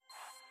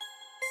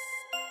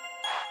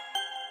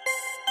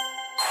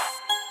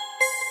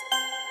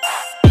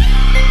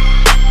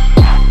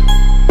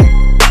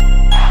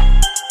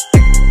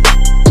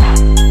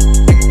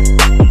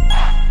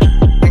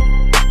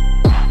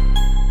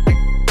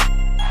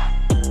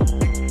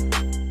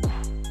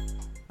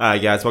All right,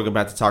 guys, welcome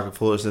back to Talking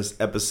Foolishness,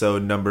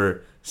 episode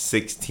number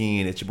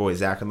 16. It's your boy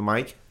Zach on the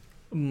mic.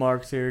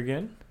 Mark's here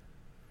again.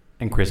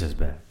 And Chris is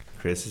back.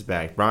 Chris is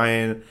back.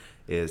 Brian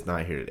is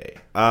not here today.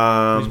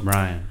 Who's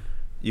Brian?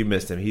 You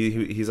missed him.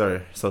 He's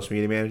our social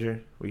media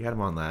manager. We had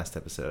him on last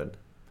episode.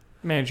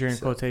 Manager in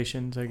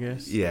quotations, I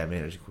guess. Yeah,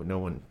 manager. No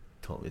one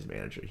told me he's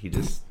manager. He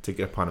just took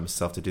it upon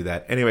himself to do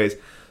that. Anyways,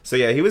 so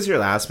yeah, he was here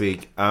last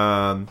week. He's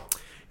a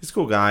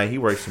cool guy. He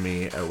works for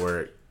me at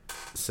work.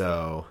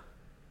 So,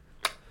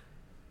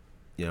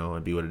 you know,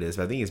 it'd be what it is.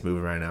 But I think he's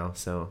moving right now,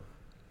 so.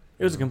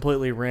 It was a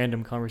completely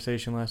random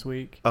conversation last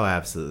week. Oh,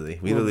 absolutely.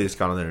 We literally just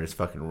got on there and just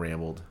fucking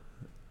rambled.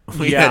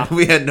 We Yeah.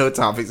 had no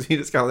topics. We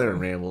just got on there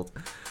and rambled.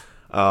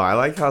 I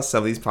like how some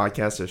of these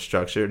podcasts are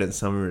structured and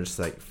some are just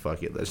like,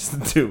 fuck it, let's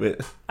just do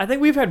it. I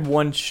think we've had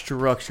one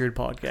structured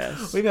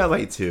podcast. We've had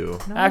like two.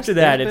 No, After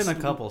that, there's it's been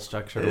a couple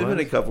structured There's ones.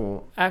 been a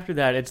couple. After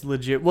that, it's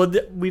legit. Well,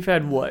 we've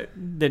had what?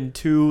 Then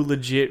two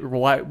legit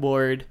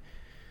whiteboard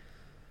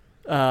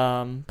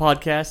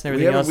podcasts and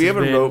everything else. We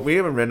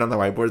haven't written on the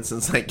whiteboard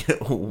since like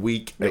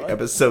week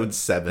episode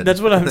 7.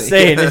 That's what I'm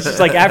saying. It's just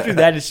like after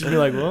that, it's just be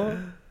like, well,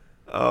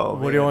 oh,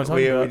 what do you want to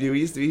talk about? We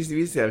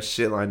used to have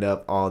shit lined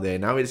up all day.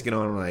 Now we just get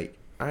on and we're like,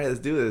 all right,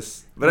 let's do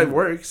this. But it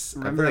works.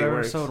 Remember I feel like it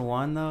works. episode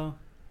 1 though?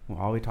 Well,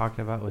 all we talked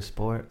about was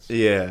sports.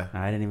 Yeah.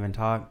 I didn't even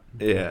talk.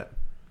 Yeah.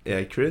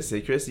 Yeah, Chris,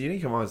 you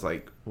didn't come on. It's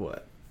like,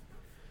 what?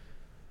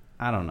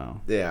 I don't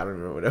know. Yeah, I don't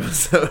remember what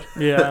episode.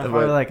 Yeah.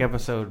 Probably like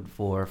episode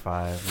 4 or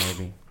 5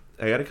 maybe.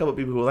 I got a couple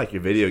people who like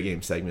your video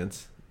game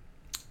segments.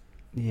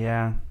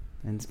 Yeah.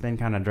 And it's been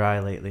kind of dry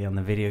lately on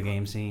the video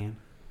game scene.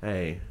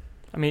 Hey.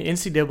 I mean,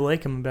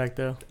 NCAA coming back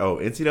though. Oh,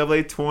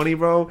 NCAA 20,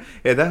 bro.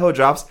 Yeah, that whole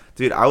drops.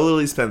 Dude, I will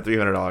literally spend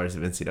 $300 if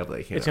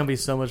NCAA came It's out. gonna be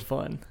so much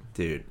fun.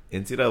 Dude,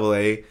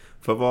 NCAA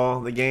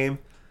football, the game,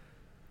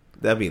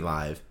 that'd be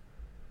live.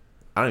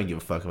 I don't even give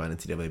a fuck about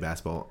NCAA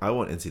basketball. I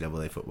want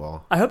NCAA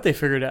football. I hope they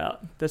figure it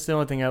out. That's the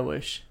only thing I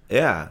wish.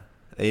 Yeah,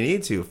 they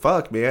need to.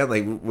 Fuck, man.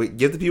 Like,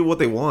 give the people what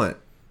they want.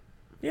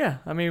 Yeah,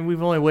 I mean,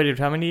 we've only waited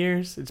how many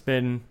years? It's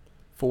been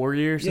 4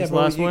 years since the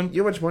last one. You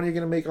know how much money you're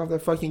gonna make off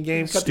that fucking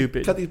game?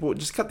 Stupid.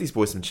 Just cut these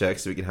boys some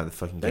checks so we can have the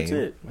fucking game. That's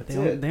it. But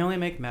That's they only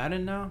make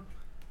Madden now?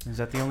 Is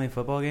that the only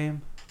football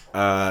game?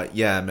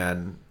 Yeah,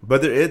 man.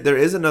 But there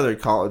is another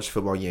college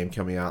football game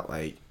coming out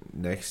like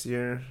next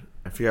year.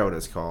 I forgot what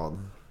it's called,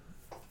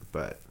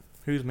 but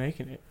Who's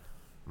making it?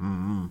 I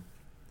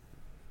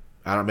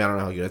don't know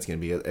how good it's gonna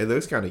be. It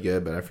looks kind of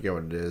good, but I forget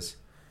what it is.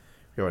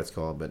 I forget what it's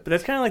called, but But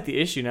that's kind of like the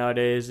issue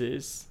nowadays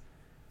is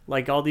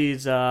like all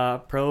these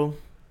pro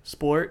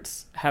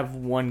sports have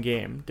one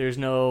game. There's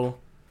no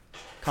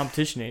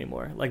competition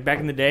anymore. Like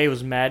back in the day, it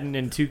was Madden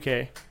and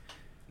 2K.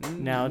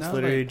 Now it's No,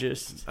 literally like-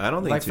 just I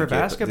don't think Like for 2K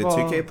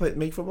basketball- Did 2K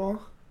make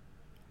football?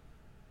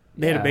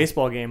 they had Yeah. a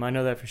baseball game. I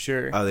know that for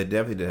sure. Oh, they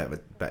definitely did have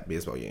a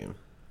baseball game,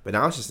 but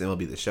now it's just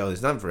MLB The Show.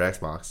 There's nothing for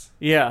Xbox.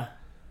 Yeah.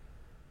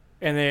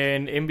 And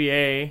then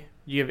NBA,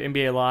 you have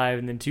NBA Live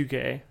and then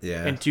 2K.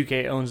 Yeah, And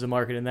 2K owns the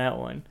market in that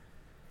one.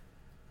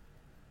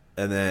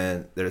 and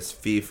then there's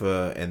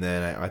FIFA, and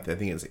then I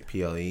think it's like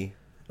PLE.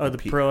 Oh, the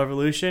Pro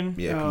Evolution?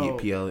 Yeah, Oh.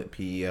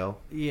 PEL.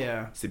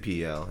 Yeah. It's the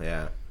PEL.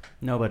 Yeah.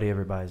 Nobody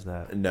ever buys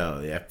that. No,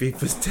 yeah,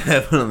 FIFA's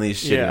definitely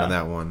shitty Yeah. on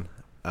that one.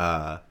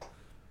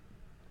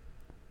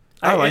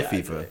 I like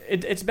FIFA.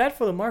 It's bad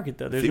for the market,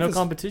 though. There's no FIFA's-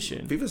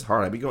 competition. FIFA's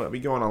hard. I be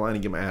going online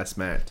and get my ass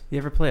smacked. You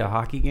ever play a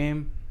hockey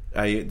game?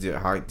 I hit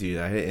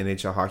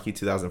NHL hockey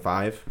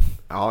 2005.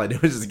 All I do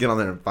is just get on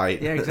there and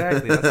fight. Yeah,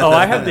 exactly. Oh,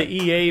 I have the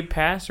EA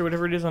Pass or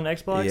whatever it is on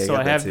Xbox, Yeah, I so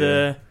got I that have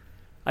too.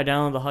 I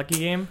download the hockey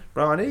game.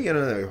 Bro, I need to get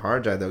another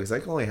hard drive though, because I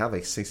can only have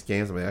like 6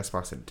 games on my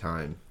Xbox at a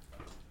time.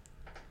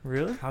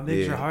 Really? How big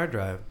is your Yeah. hard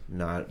drive?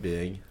 Not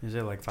big. Is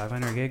it like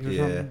 500 gigs or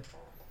Yeah. something?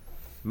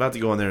 I'm about to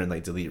go in there and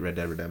like delete Red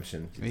Dead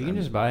Redemption. You can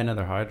just buy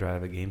another hard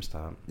drive at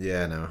GameStop.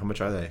 Yeah, no. How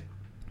much are they?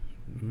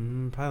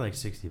 Probably like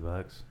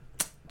 $60.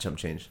 Chump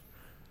change.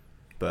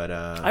 But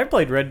I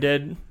played Red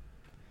Dead.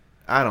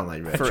 I don't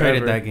like Red I Dead.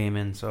 traded that game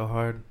in so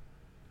hard.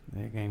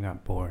 That game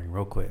got boring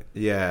real quick.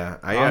 Yeah,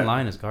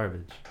 Online is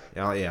garbage.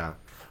 Yeah.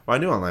 Well, I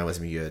knew online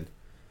wasn't be good.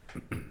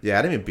 Yeah,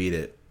 I didn't even beat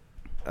it.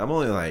 I'm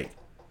only like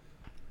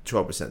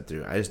 12%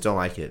 through. I just don't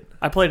like it.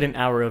 I played an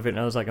hour of it and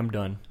I was like, I'm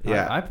done.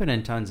 Yeah. I put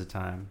in tons of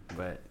time,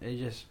 but it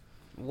just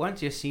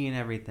once you've seen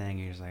everything,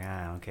 you're just like,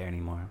 I don't care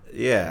anymore.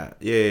 Yeah.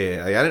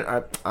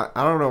 Like,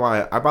 I don't know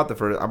why I bought the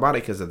first. I bought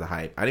it because of the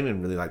hype. I didn't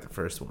even really like the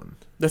first one.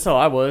 That's how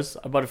I was.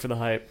 I bought it for the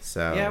hype.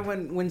 So Yeah,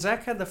 when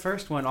Zach had the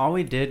first one, all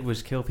we did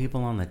was kill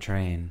people on the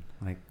train.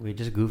 Like we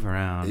just goof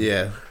around.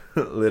 yeah,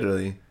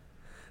 literally.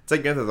 It's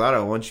like Grand Theft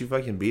Auto. Once you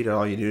fucking beat it,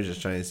 all you do is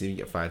just try and see if you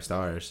get 5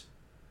 stars.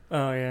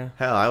 Oh, yeah.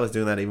 Hell, I was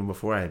doing that even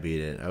before I beat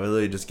it. I would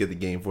literally just get the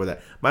game for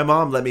that. My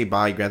mom let me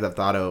buy Grand Theft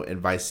Auto and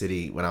Vice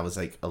City when I was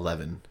like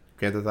 11.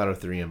 Grand Theft Auto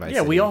 3 and Vice City.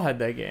 Yeah, we all had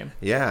that game.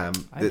 Yeah,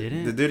 I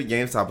didn't. The dude at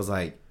GameStop was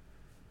like,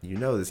 "You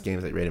know this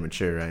game's like rated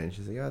mature, right?" And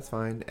she's like, "Yeah, that's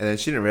fine." And then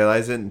she didn't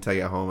realize it until I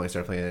got home. I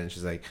started playing it, and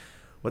she's like,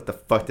 "What the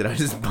fuck did I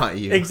just buy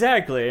you?"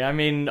 Exactly. I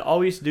mean, all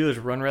we used to do is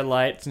run red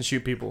lights and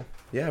shoot people.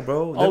 Yeah,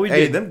 bro. Oh, we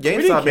Hey, did. them We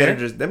didn't GameStop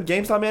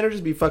care.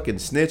 managers be fucking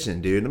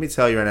snitching, dude. Let me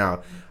tell you right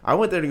now. I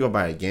went there to go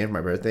buy a game for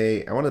my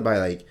birthday. I wanted to buy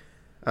like,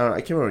 I don't know, I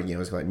can't remember what game it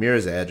was called, like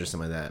Mirror's Edge or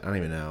something like that. I don't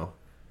even know.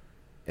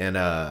 And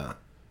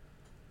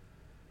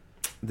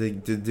the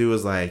dude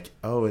was like,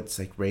 "Oh, it's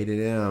like rated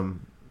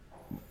M,"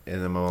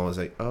 and then my mom was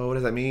like, "Oh, what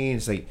does that mean?"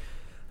 It's like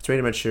it's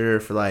rated mature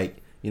for like,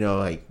 you know,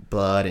 like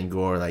blood and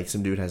gore. Like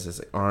some dude has this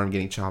like arm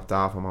getting chopped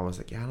off. My mom was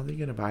like, "Yeah, I don't think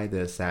you're gonna buy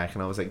this, Zach."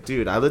 And I was like,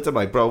 "Dude," I looked up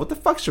like, "Bro, what the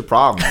fuck's your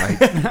problem?"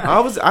 Like,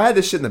 I had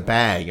this shit in the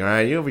bag. All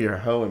right, you over here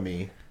hoeing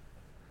me.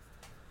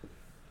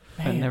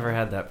 I Man. never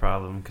had that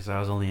problem because I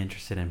was only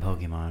interested in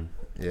Pokemon.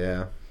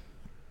 Yeah,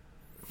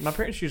 My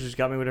parents usually just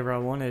got me whatever I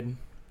wanted.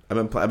 I've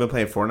been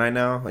playing Fortnite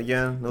now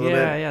again a little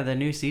Yeah, bit. yeah. The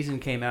new season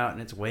came out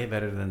and it's way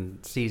better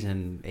than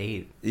season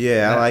 8.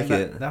 Yeah, I like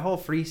it. That whole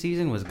free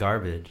season was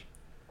garbage.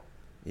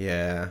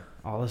 Yeah,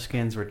 All the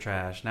skins were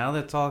trash. Now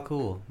that's all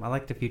cool. I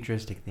like the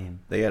futuristic theme.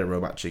 they got a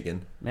robot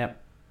chicken.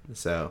 Yep.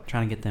 So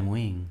Trying to get them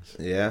wings.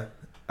 yeah,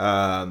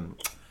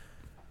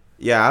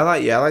 yeah, I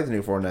like the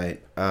new Fortnite.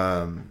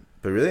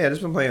 But really, I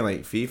just been playing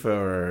like FIFA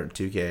or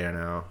 2K right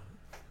now.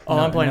 All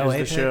No- I'm playing no is the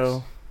Apex?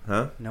 show.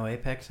 Huh? No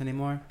Apex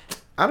anymore.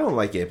 I don't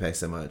like Apex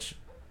so much.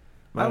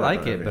 I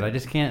like it, but I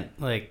just can't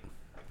like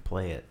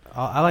play it.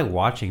 I like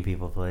watching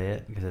people play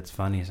it because it's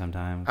funny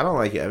sometimes. I don't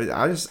like it.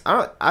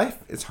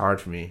 It's hard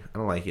for me. I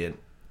don't like it.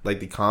 Like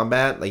the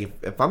combat, like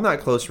if I'm not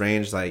close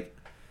range, like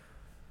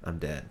I'm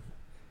dead.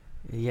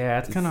 Yeah,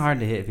 it's kind of hard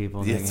to hit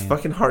people. In that It's game.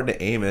 fucking hard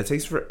to aim, and it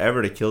takes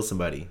forever to kill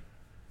somebody.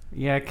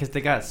 Yeah, because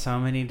they got so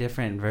many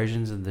different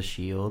versions of the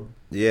shield.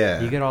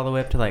 Yeah, You get all the way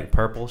up to like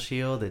purple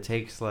shield. It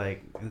takes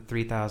like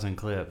 3,000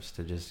 clips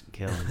to just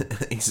kill them,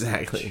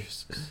 exactly.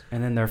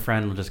 and then their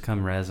friend will just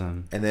come res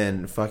them. And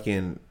then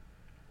fucking,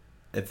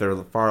 if they're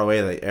far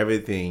away, like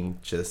everything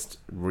just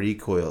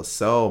recoils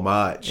so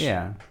much.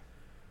 Yeah,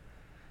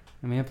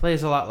 I mean it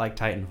plays a lot like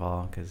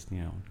Titanfall because you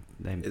know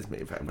It's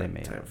made by They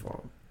made it.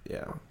 Titanfall.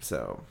 Yeah,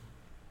 so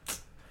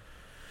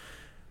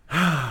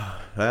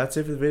that's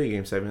it for the video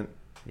game segment.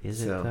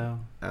 is it So,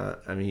 though?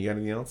 I mean, you got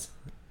anything else?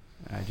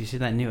 Did you see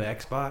that new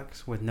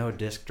Xbox with no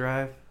disc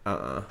drive?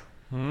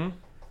 Hmm?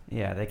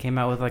 Yeah, they came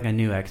out with like a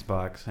new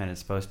Xbox and it's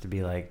supposed to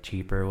be like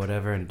cheaper or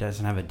whatever, and it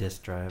doesn't have a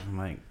disc drive. I'm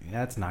like,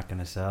 that's not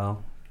gonna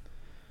sell.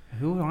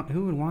 Who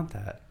would want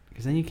that?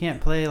 Because then you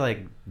can't play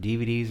like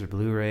DVDs or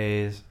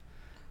Blu-rays.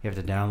 You have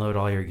to download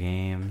all your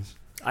games.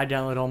 I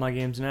download all my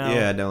games now.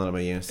 Yeah, I downloaded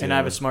my games. And I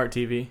have a smart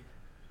TV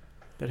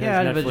that has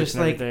Yeah, Netflix but just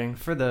and like everything.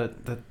 for the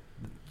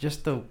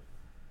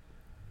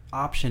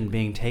option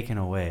being taken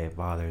away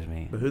bothers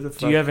me. But who the fuck?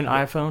 Do you have an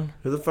iPhone?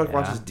 Who the fuck Yeah.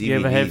 watches DVDs? Do you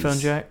have a headphone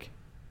jack?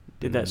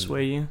 Did that Mm.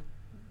 sway you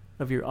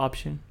of your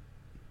option?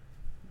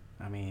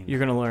 I mean, You're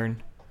gonna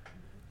learn.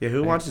 Yeah,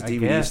 who watches I DVDs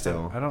guess.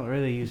 still? I don't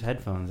really use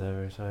headphones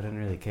ever, so I didn't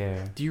really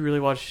care. Do you really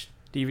watch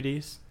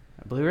DVDs?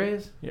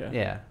 Blu-rays? Yeah.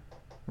 Yeah.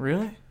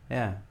 Really?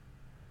 Yeah.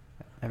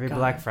 Every God.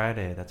 Black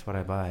Friday, that's what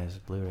I buy is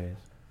Blu-rays.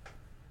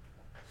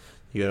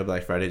 You go to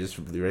Black Friday just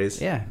for Blu-rays?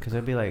 Yeah, because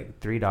it'd be like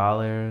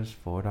 $3,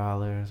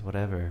 $4,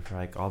 whatever, for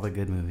like all the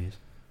good movies.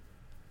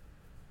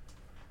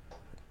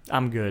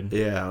 I'm good.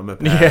 Yeah, I'm a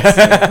Yeah. pass.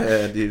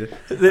 Yeah, dude.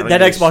 That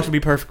give a Xbox shit. would be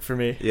perfect for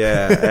me.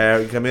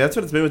 Yeah, I mean that's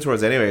what it's moving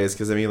towards, anyways.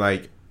 Because I mean,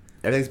 like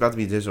everything's about to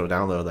be digital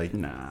download. Like,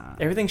 Nah.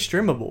 Everything's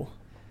streamable.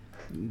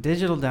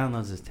 Digital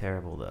downloads is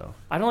terrible, though.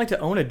 I don't like to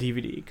own a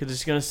DVD because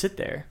it's gonna sit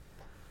there.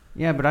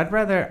 Yeah, but I'd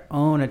rather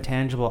own a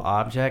tangible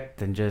object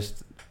than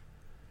just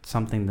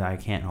something that I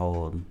can't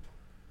hold.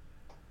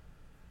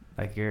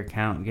 Like your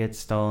account gets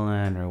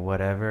stolen or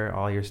whatever,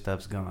 all your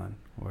stuff's gone.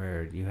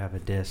 Where you have a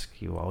disc,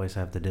 you always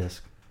have the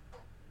disc.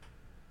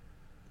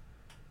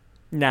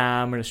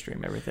 Nah, I'm gonna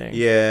stream everything.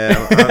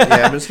 yeah,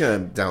 I'm just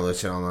gonna download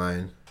shit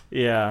online.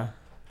 Yeah.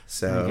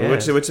 So, I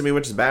guess. which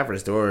is bad for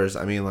stores.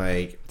 I mean,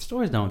 like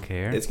Stores don't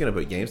care. it's gonna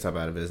put GameStop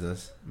out of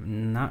business.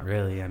 Not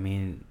really. I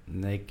mean,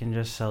 they can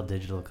just sell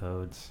digital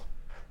codes.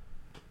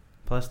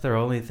 Plus, their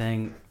only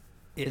thing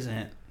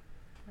isn't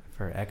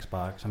for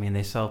Xbox. I mean,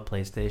 they sell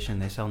PlayStation,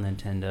 they sell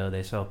Nintendo,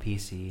 they sell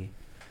PC,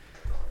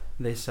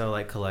 they sell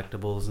like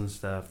collectibles and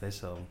stuff. They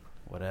sell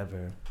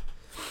whatever.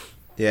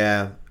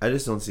 Yeah, I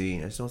just don't see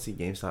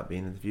GameStop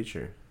being in the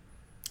future.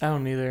 I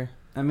don't either.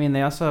 I mean,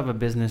 they also have a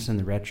business in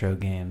the retro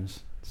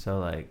games. So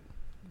like,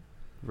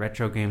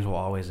 retro games will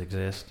always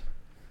exist.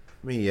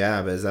 I mean,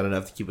 yeah, but is that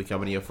enough to keep a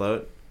company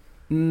afloat?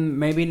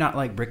 Maybe not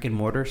like brick and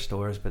mortar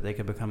stores, but they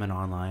could become an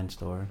online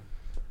store,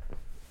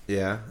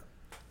 Yeah.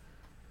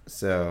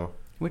 So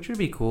which would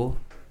be cool.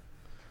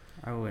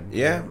 I wouldn't.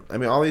 yeah, I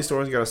mean, all these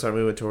stores got to start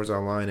moving towards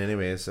online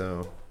anyway.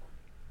 So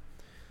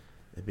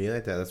it'd be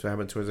like that. That's what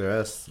happened towards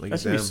us. Like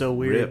That's gonna be them. so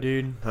weird, Rip.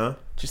 dude. Huh?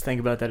 Just think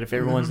about that. If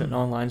everyone's an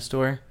online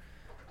store,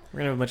 we're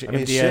gonna have a bunch of I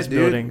mean, empty ass shit, dude.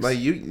 buildings. Like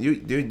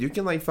dude, you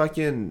can like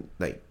fucking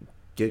like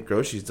get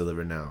groceries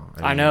delivered now.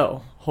 I mean,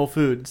 know. Whole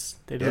Foods.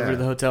 They deliver Yeah. to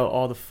the hotel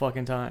all the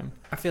fucking time.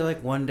 I feel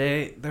like one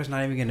day there's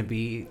not even going to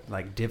be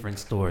like different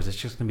stores. It's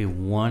just going to be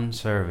one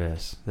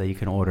service that you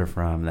can order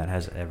from that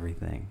has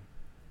everything.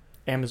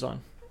 Amazon.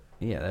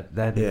 Yeah,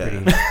 that'd be Yeah.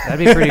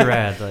 that'd be pretty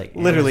rad. Like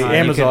Literally, You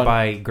Amazon. could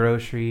buy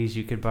groceries,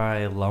 you could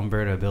buy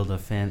lumber to build a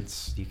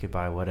fence, you could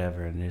buy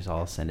whatever, and they just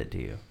all send it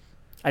to you.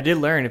 I did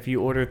learn if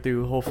you order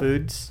through Whole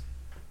Foods,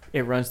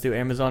 it runs through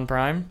Amazon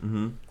Prime.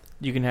 Mm-hmm.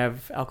 You can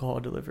have alcohol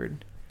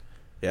delivered.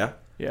 Yeah.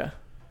 Yeah.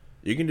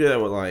 You can do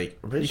that with like.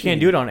 You can't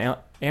do it on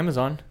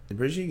Amazon. I'm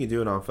pretty sure you can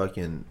do it on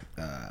fucking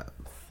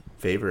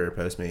Favor or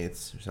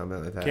Postmates or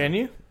something like that. Can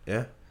you?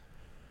 Yeah.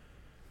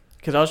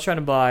 Because I was trying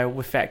to buy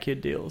with Fat Kid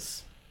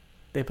deals.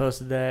 They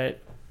posted that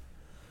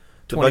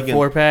The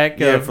 24 pack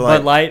yeah, of for like-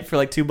 Bud Light for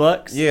like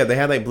 $2. Yeah, they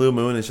had like Blue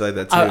Moon and shit like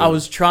that too. I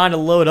was trying to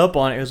load up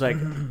on it. It was like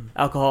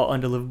alcohol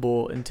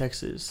undeliverable in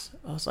Texas.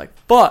 I was like,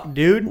 "Fuck,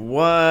 dude!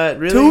 What?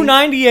 Really?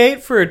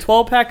 $2.98 for a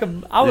 12 pack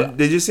of."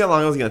 Did you see how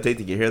long it was gonna take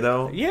to get here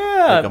though?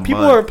 Yeah, Like a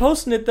people month. are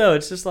posting it though.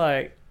 It's just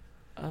like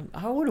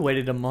I would have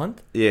waited a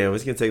month. Yeah, it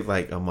was gonna take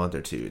like a month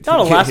or two. That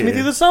would get last me here.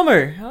 through the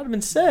summer. I would have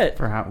been set.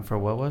 For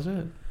what was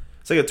it?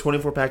 It's like a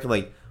 24 pack of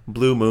like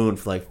Blue Moon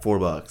for like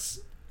 $4.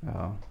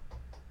 Oh,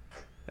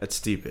 That's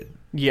stupid.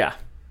 Yeah,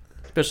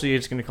 especially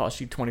it's going to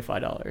cost you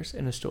 $25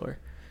 in a store.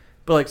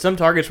 But like some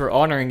Targets were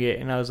honoring it,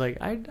 and I was like,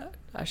 I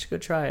should go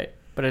try it,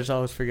 but I just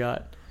always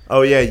forgot.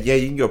 Oh yeah,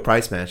 you can go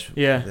price match.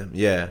 Yeah. with them.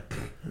 Yeah.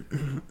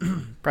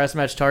 Price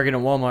match Target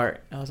and Walmart.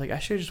 I was like, I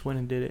should have just went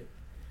and did it.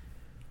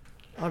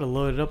 I would have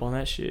loaded up on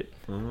that shit.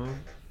 Mm-hmm.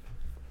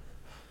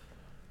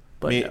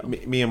 But Me, no.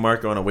 me and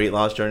Mark are on a weight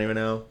loss journey right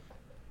now.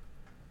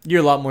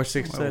 You're a lot more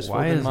successful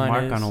why than is mine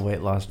Mark is. on a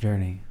weight loss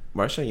journey?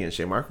 Mark's trying to get in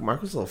shape. Mark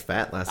was a little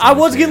fat last I time.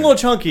 was getting a little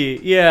chunky.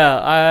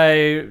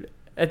 Yeah,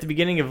 at the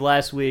beginning of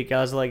last week, I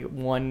was like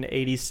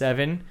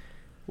 187,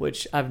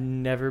 which I've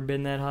never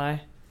been that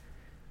high.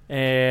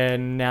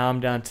 And now I'm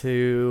down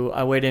to,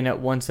 I weighed in at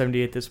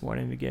 178 this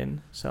morning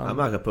again. So I'm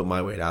not gonna put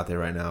my weight out there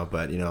right now,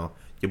 but you know,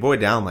 your boy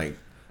down like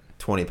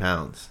 20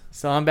 pounds.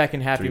 So I'm back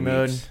in happy 3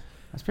 mode. weeks.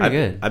 That's pretty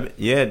good.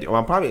 Yeah,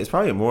 well, it's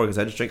probably more because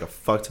I just drank a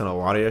fuck ton of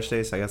water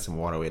yesterday, so I got some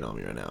water weight on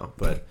me right now.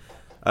 But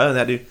other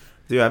than that,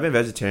 dude, I've been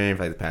vegetarian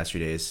for like the past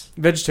 3 days.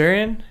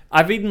 Vegetarian?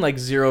 I've eaten like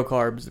 0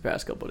 carbs the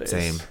past couple days.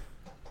 Same.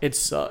 It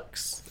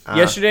sucks.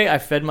 Yesterday, I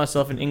fed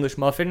myself an English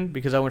muffin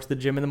because I went to the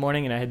gym in the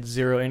morning and I had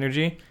 0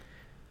 energy.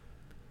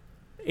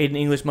 Ate an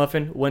English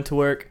muffin, went to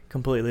work,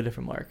 completely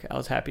different Mark. I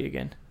was happy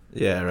again.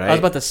 Yeah, right. I was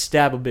about to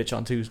stab a bitch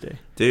on Tuesday.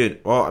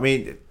 Dude, well, I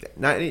mean,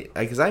 not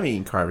because I haven't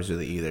eaten carbs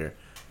really either,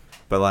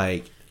 but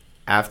like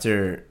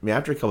after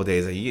a couple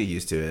days, like, you get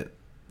used to it.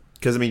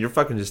 Because I mean, you're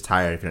fucking just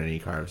tired if you're not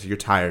eating carbs. You're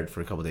tired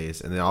for a couple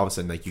days, and then all of a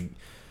sudden, like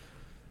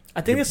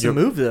I think that's the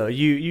move though.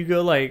 You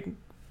go like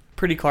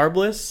pretty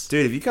carbless,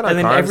 dude, if you cut out and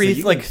then carbs, every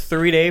you like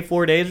can-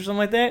 4 days or something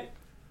like that,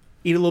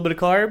 eat a little bit of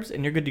carbs,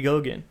 and you're good to go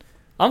again.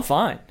 I'm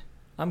fine.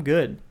 I'm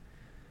good.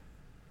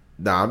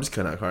 Nah, I'm just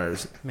cutting out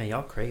carbs. Man,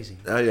 y'all crazy.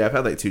 Oh yeah, I've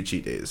had like 2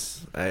 cheat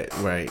days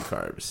where I ate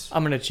carbs.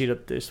 I'm gonna cheat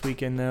up this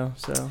weekend though.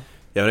 So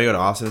Yeah, when I go to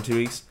Austin in 2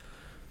 weeks,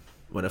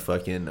 I'm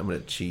gonna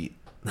cheat.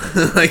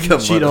 Like a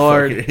Cheat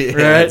hard,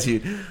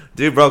 motherfucker. right?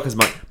 Dude, bro, because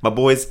my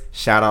boys,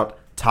 shout out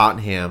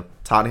Tottenham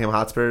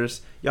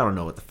Hotspurs. Y'all don't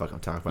know what the fuck I'm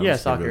talking about. I'm yeah,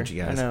 just gonna soccer. ruin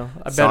you I guys. know.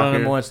 I bet on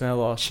them Soccer. once and I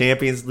lost.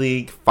 Champions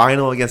League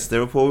final against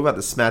Liverpool. We're about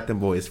to smack them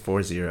boys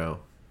 4-0.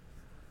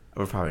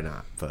 We're probably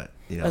not, but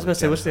you know. I was about to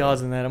say, what's the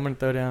odds on that? I'm gonna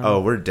throw down.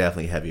 Oh, we're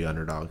definitely heavy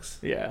underdogs.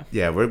 yeah.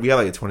 Yeah, we have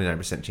like a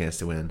 29% chance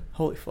to win.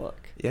 Holy fuck.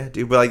 Yeah,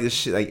 dude, but like this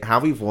shit, like how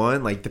we've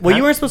won, like the Well,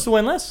 you weren't supposed to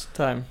win last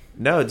time.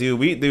 No, dude,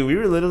 we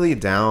were literally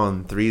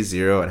down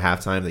 3-0 at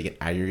halftime. They get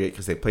aggregate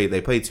because they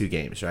played 2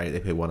 games, right? They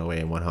played 1 away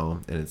and 1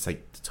 home, and it's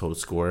like the total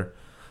score.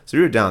 So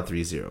we were down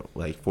 3-0,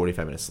 like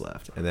 45 minutes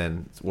left, and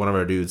then one of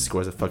our dudes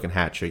scores a fucking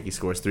hat trick. He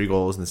scores 3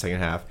 goals in the second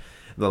half.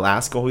 The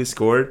last goal he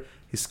scored.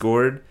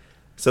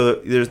 So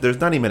there's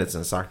 90 minutes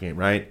in a soccer game,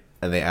 right?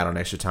 And they add on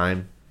extra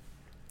time.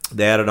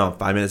 They added on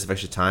 5 minutes of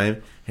extra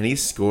time, and he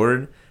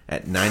scored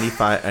at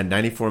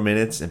 94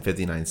 minutes and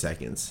 59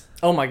 seconds.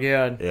 Oh my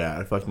god.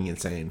 Yeah, fucking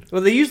insane.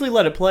 Well, they usually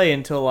let it play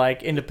until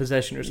like into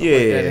possession or something like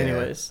that. Yeah.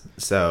 Anyways,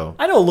 So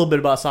I know a little bit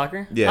about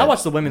soccer. yeah, I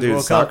watched the Women's dude,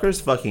 World Cup. soccer's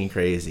fucking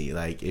crazy.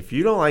 Like, if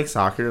you don't like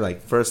soccer,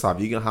 like, first off,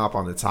 you can hop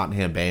on the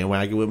Tottenham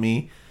bandwagon with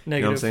me. Negative.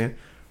 You know what I'm saying?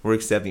 We're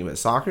accepting, but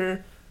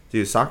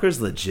soccer's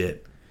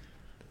legit.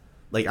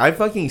 Like, I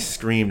fucking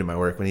screamed at my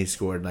work when he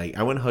scored. Like,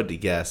 I went hard to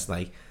guess.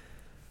 Like,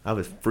 I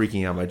was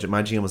freaking out. My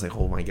GM was like,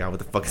 "Oh my god, what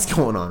the fuck is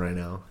going on right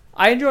now?"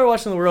 I enjoy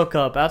watching the World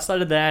Cup.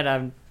 Outside of that,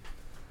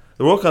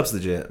 The World Cup's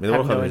legit. I mean, the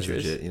Have World Cup no is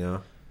interest. legit. You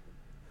know,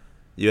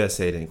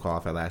 USA didn't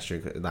qualify last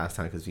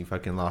time because we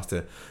fucking lost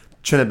to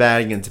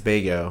Trinidad and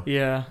Tobago.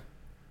 yeah,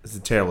 It's a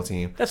terrible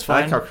team. That's I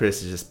like fine. how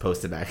Chris is just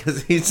posted back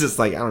because he's just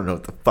like, I don't know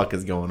what the fuck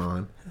is going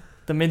on.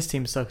 the men's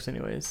team sucks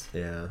anyways.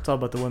 Yeah. It's all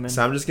about the women.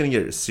 So I'm just gonna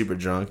get super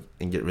drunk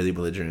and get really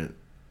belligerent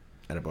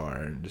at a bar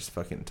and just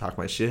fucking talk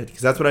my shit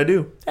because that's what I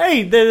do.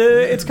 Hey,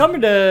 it's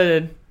coming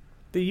to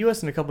the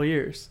U.S. in a couple of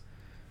years.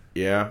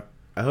 Yeah.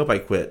 I hope I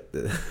quit.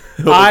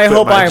 I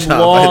hope my I am job by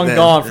long then.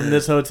 gone from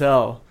this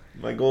hotel.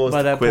 My goal is by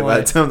to that quit by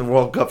the point. time the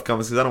World Cup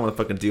comes because I don't want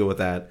to fucking deal with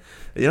that.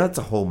 You know, it's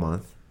a whole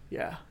month.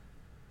 Yeah.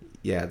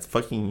 Yeah, it's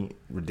fucking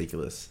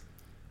ridiculous.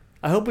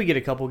 I hope we get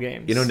a couple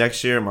games. You know,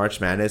 next year, March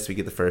Madness, we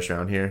get the first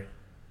round here.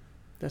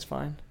 That's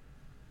fine.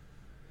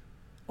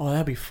 Oh,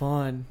 that'd be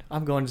fun.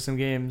 I'm going to some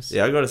games.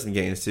 Yeah, I'll go to some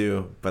games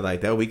too, but like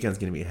that weekend's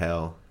gonna be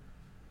hell.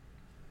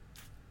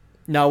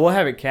 No, we'll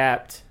have it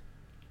capped.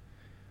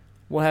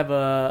 We'll have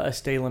a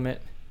stay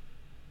limit.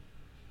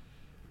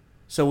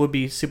 So we'll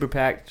be super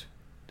packed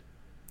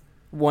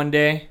one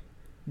day,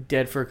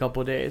 dead for a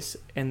couple of days,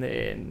 and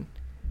then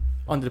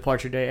on the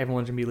departure day,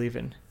 everyone's going to be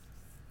leaving.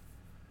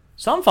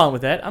 So I'm fine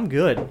with that. I'm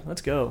good.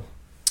 Let's go.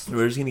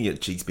 We're just gonna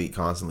get cheeks beat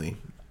constantly.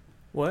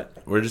 What?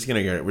 We're just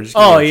gonna get.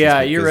 Oh, get yeah.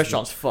 cheeks beat Your 'cause-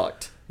 restaurant's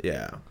fucked.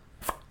 Yeah.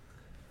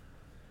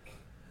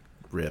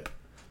 Rip.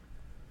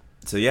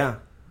 So yeah,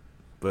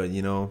 but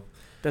you know,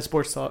 That's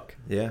sports talk.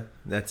 yeah,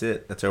 that's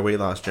it. That's our weight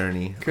loss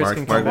journey. Chris Mark,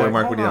 can Mark, come back.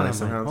 Mark, what do you Hold like? on a minute,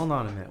 Somehow? hold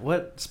on a minute.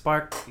 What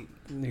sparked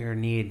your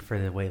need for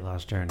the weight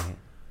loss journey?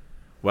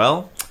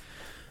 Well,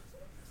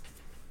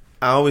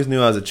 I always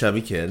knew I was a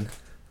chubby kid.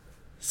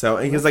 So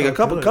because like That's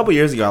so good. couple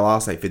years ago, I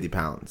lost like 50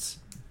 pounds,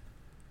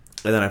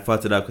 and then I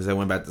fucked it up because I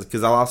went back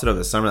because I lost it over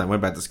the summer. I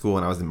went back to school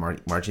and I was in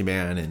marching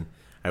band and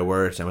I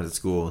worked. And I went to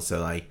school, so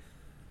like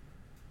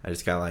I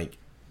just got like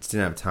just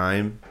didn't have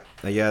time,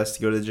 I guess,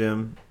 to go to the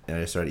gym, and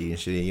I just started eating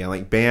shitty again.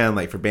 Like band,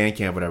 like for band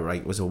camp, whatever.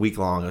 Like it was a week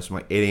long. It was from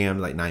like 8 a.m.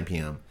 to like 9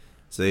 p.m.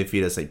 So they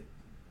feed us like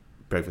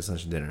breakfast,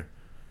 lunch, and dinner.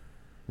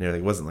 And there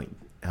like wasn't like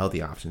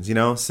healthy options, you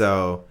know.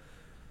 So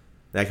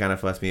that kind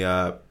of fucked me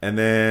up. And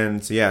then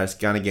so yeah, I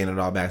just kind of gained it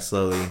all back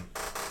slowly.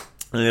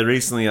 And then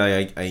recently,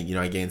 I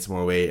gained some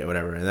more weight or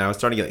whatever. And then I was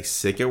starting to get like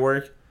sick at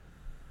work,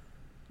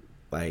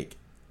 like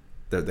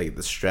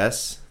the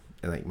stress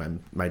and like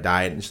my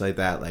diet and shit like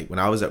that. Like when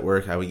I was at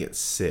work, I would get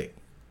sick.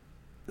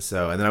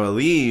 So and then I would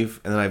leave,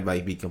 and then I'd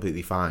like be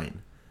completely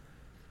fine.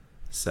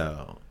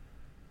 So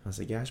I was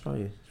like, yeah, I should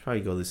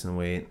probably go lose some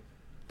weight.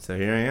 So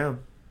here I am,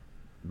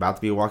 about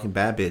to be a walking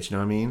bad bitch. You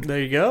know what I mean? There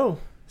you go.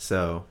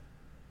 So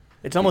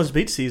It's almost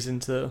beach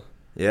season, so.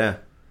 yeah,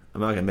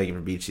 I'm not gonna make it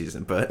for beach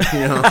season, but you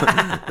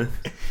know,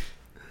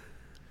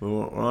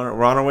 we're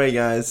on our way,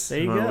 guys. There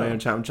you We're on our go. way. I'm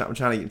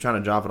trying to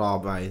drop it all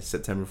by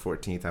September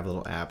 14th. I have a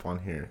little app on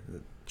here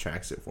that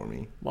tracks it for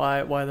me.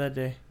 Why that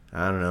day?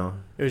 I don't know.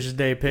 It was just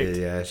day picked.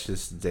 Yeah, it's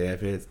just the day I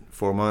picked.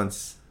 4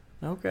 months.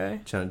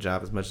 Okay. Trying to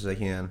drop as much as I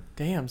can.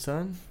 Damn,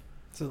 son.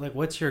 So, like,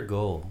 what's your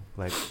goal?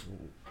 Like,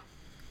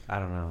 I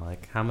don't know.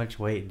 Like, how much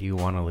weight do you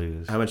want to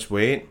lose? How much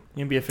weight? You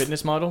gonna be a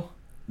fitness model?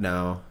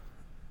 No,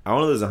 I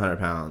want to lose 100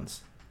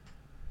 pounds.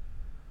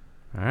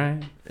 All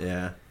right.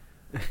 Yeah,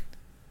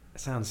 That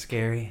sounds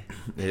scary.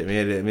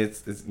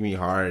 it's gonna be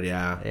hard.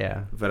 Yeah.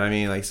 Yeah. But I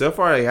mean, like so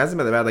far, it hasn't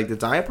been that bad. Like the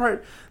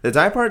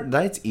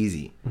diet's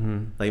easy.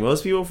 Mm-hmm. Like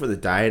most people for the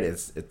diet,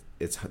 it's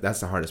that's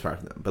the hardest part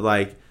for them. But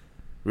like,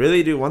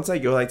 really, dude, once I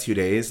go like 2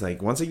 days,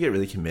 like once I get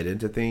really committed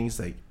to things,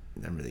 like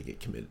I really get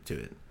committed to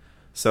it.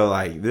 So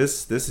like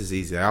this is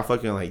easy. I'll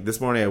fucking like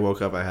this morning I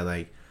woke up, I had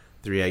like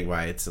 3 egg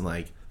whites and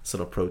like this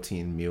little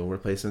protein meal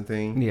replacement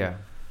thing. Yeah.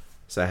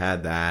 So I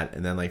had that,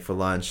 and then like for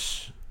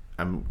lunch,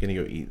 I'm gonna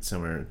go eat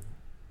somewhere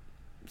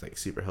like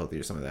super healthy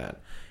or something like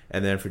that.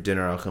 And then for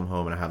dinner, I'll come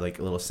home and I have like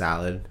a little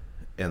salad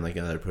and like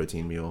another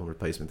protein meal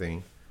replacement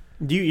thing.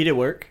 Do you eat at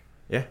work?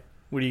 Yeah.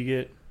 What do you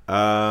get?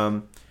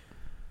 Well,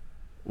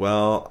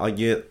 I'll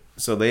get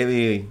so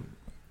lately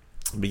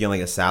I'm getting like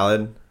a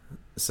salad.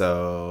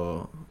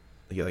 So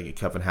I get like a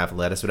cup and a half of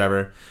lettuce,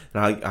 whatever.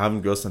 And I'll have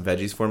them grill some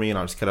veggies for me, and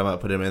I'll just cut them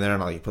up, put them in there,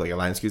 and I'll like put like a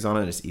lime squeeze on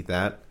it and just eat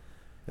that.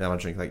 And then I'll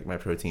drink like my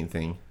protein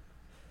thing,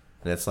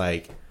 and it's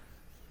like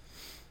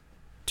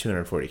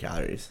 240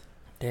 calories.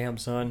 Damn,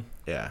 son.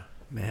 Yeah.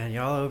 Man,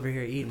 y'all over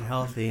here eating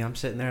healthy. I'm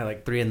sitting there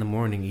like 3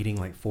 a.m. eating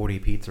like 40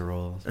 pizza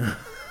rolls.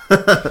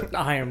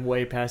 I am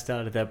way passed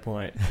out at that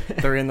point.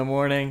 3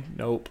 a.m.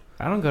 Nope.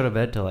 I don't go to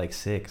bed till like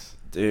 6.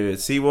 Dude,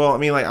 see, well, I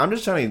mean, like, I'm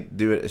just trying to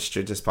do it as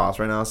strict as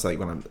possible right now, so like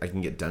when I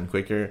can get done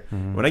quicker.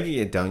 Mhm. When I can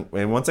get done,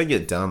 once I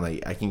get done,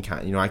 like I can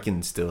kind, I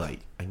can still like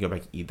I can go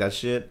back and eat that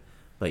shit,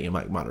 like in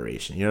like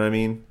moderation. You know what I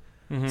mean?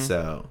 Mm-hmm.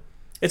 So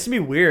It's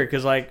gonna be weird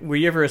because, like, were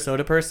you ever a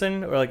soda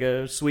person or like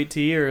a sweet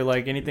tea or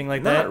like anything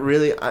like not that?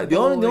 really. The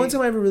only Boy. time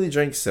I ever really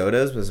drank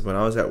sodas was when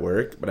I was at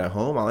work, but at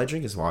home all I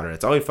drink is water.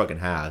 It's all I fucking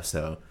have.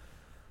 So,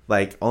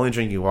 like, only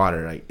drinking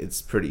water, like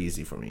it's pretty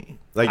easy for me.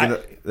 Like in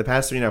the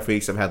past 3.5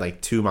 weeks, I've had like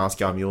 2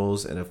 Moscow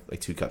Mules and like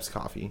 2 cups of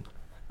coffee.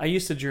 I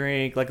used to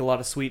drink like a lot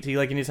of sweet tea.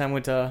 Like anytime I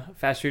went to a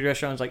fast food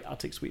restaurant, I was like, I'll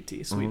take sweet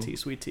tea, sweet Mhm. tea,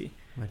 sweet tea.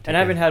 I'm gonna And I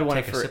haven't had one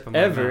take a sip of my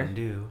forever. Mountain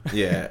Dew.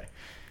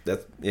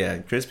 Yeah,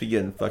 Chris be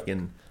getting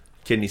fucking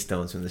kidney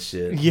stones from this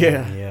shit.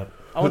 Yeah. Yep.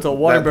 I went to a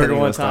That Whataburger penny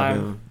one must stop time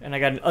him. and I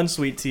got an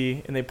unsweet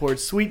tea and they poured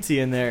sweet tea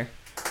in there.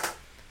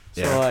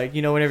 So Yeah. like,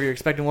 whenever you're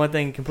expecting one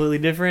thing completely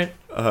different,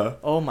 Uh-huh.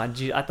 oh my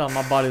gee, I thought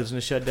my body was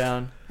gonna shut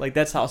down. Like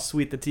that's how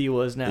sweet the tea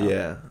was now.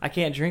 Yeah. I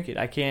can't drink it.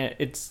 I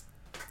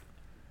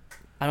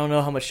don't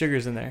know how much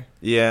sugar's in there.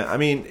 Yeah, I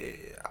mean,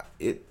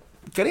 it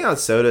cutting out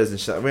sodas and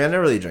shit. I mean, I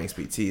never really drank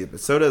sweet tea, but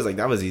sodas, like,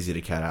 that was easy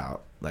to cut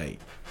out. Like,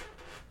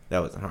 that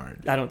wasn't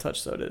hard. I don't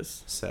touch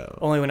sodas. So,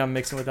 Only when I'm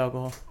mixing with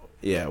alcohol.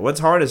 yeah, what's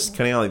hard is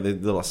cutting out, like, the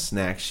little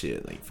snack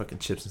shit, like fucking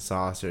chips and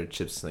sauce or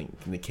chips, like,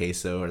 in the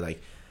queso or,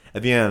 like,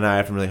 at the end of the night,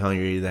 if I'm really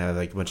hungry, they have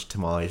like a bunch of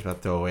tamales about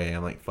to throw away.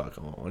 I'm like, fuck,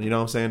 I want one. You know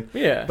what I'm saying?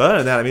 Yeah. But other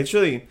than that, I mean, it's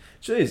really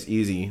just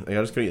easy. Like,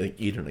 I'm just gonna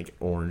eat like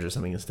orange or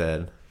something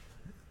instead.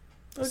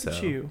 Look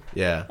at you.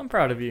 Yeah. I'm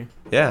proud of you.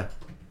 Yeah.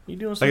 You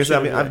doing some Like I said,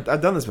 I shit mean, over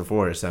I've done this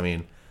before, so I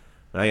mean,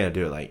 I gotta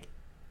do it like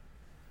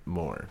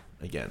more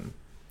again.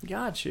 there.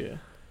 Gotcha. You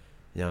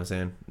know what I'm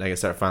saying? I can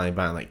start finally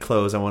buying like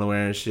clothes I want to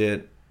wear and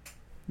shit.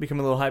 Become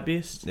a little hype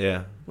beast.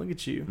 Yeah. Look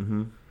at you.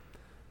 Mm-hmm.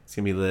 It's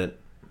gonna be lit.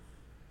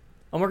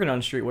 I'm working on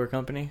a streetwear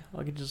company.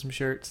 I'll get you some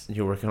shirts.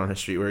 You're working on a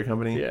streetwear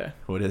company? Yeah.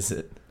 What is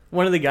it?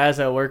 One of the guys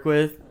I work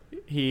with,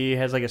 he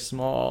has like a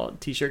small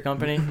t-shirt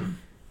company,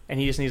 and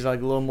he just needs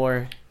like a little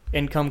more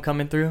income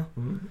coming through.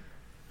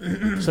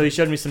 So he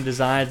showed me some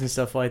designs and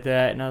stuff like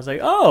that, and I was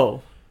like,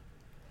 oh,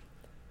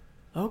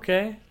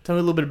 okay. Tell me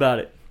a little bit about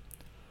it.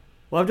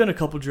 Well, I've done a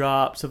couple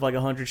drops of like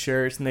 100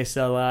 shirts, and they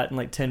sell out in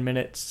like 10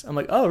 minutes. I'm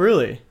like, oh,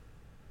 really?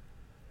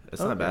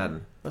 It's not Okay.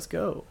 bad. Let's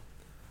go.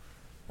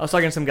 I was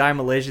talking to some guy in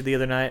Malaysia the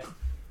other night,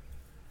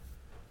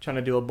 trying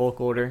to do a bulk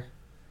order.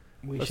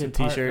 We With should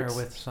some partner t-shirts.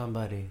 with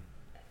somebody.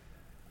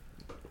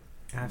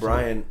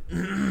 Brian,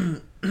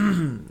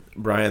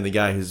 Brian, the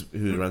guy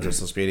who runs our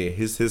social media,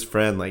 his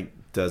friend like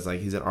does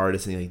like he's an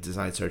artist and he like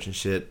designs search and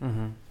shit.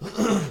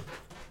 Mm-hmm.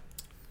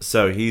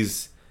 So I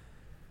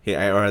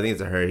think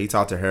it's a her. He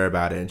talked to her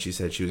about it and she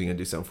said she was gonna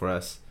do something for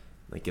us,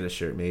 like get a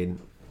shirt made, and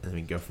then we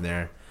can go from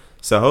there.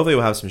 So hopefully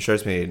we'll have some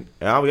shirts made.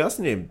 We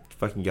also need to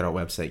fucking get our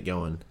website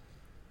going.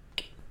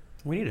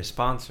 We need a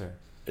sponsor.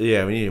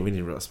 Yeah, we need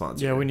a real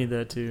sponsor. Yeah, we need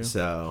that too.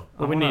 So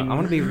Well, I we need-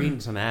 want to be reading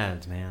some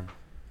ads, man.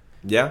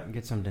 yeah,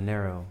 Get some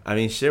dinero. I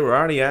mean shit, we're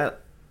already at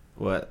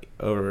what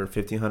over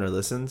 1,500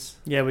 listens.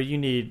 Yeah, but you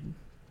need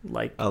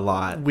like A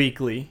lot.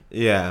 weekly.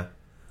 Yeah,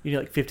 You need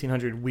like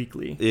 1,500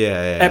 weekly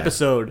yeah.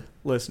 episode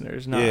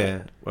listeners. Not,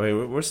 Yeah, wait,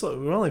 we're slow.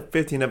 We're only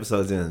 15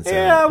 episodes in. So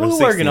yeah, we're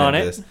 16 working on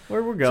of it. this.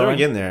 Where we're So going. we're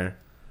getting there.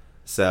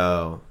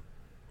 So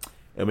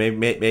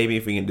maybe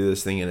if we can do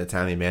this thing in a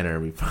timely manner,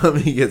 we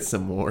probably get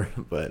some more.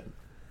 But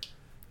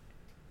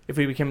If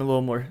we became a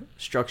little more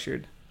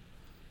structured,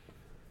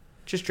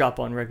 just drop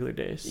on regular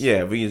days.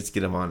 yeah, if we can just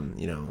get them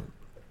on,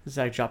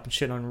 Zach dropping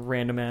shit on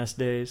random ass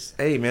days.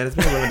 Hey man, it's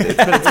been 11 days.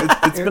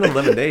 It's been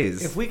 11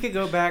 days. If we could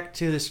go back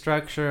to the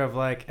structure of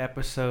like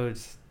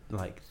episodes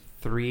like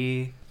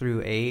 3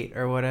 through 8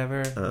 or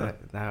whatever,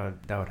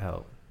 that would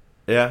help.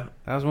 Yeah,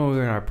 That was when we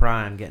were in our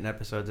prime, getting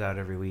episodes out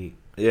every week.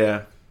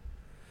 yeah.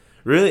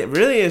 Really,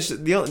 it's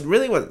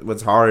really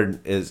what's hard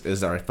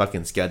is our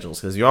fucking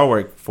schedules because you all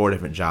work 4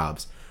 different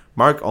jobs.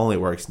 Mark only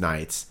works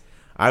nights.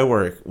 I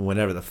work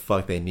whenever the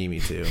fuck they need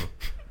me to.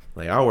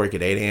 Like I'll work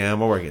at 8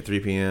 a.m. I'll work at 3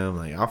 p.m.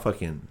 Like I'll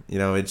fucking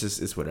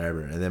it's whatever.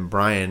 And then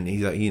Brian,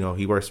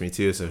 he works for me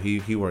too, so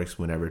he works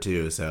whenever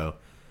too. So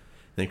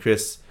then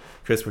Chris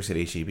works at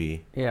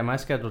HEB. Yeah, my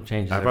schedule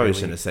changes. I every probably week.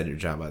 shouldn't have said your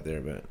job out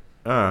there, but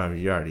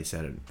you already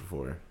said it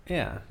before.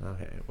 Yeah,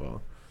 Okay,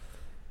 well,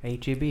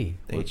 HEB.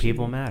 Where HEB.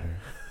 people matter.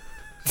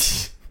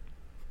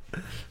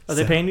 Are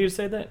they paying you to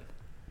say that?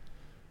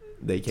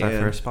 they It's our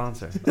can. first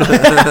sponsor.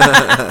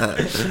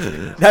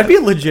 That'd be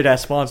a legit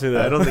ass sponsor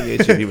though. I don't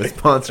think HEB would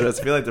sponsor us.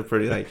 I feel like they're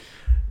pretty like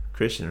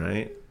Christian,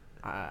 right?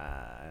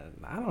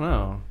 I don't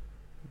know.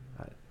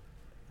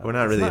 We're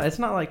not really. It's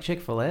not like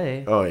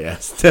Chick-fil-A. Oh yeah,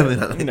 it's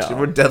definitely not. No.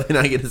 We're definitely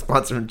not getting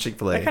sponsored from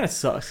Chick-fil-A. That kind of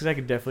sucks because I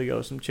could definitely go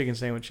with some chicken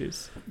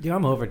sandwiches. Dude,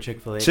 I'm over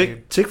Chick-fil-A.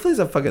 dude. Chick-fil-A's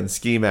a fucking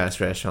ski mask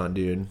restaurant,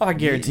 dude. Oh, I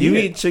guarantee you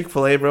it. eat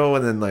Chick-fil-A, bro,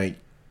 and then like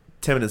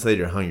 10 minutes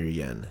later, you're hungry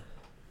again.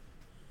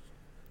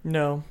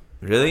 No.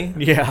 Really?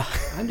 Yeah.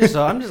 I'm just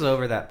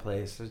over that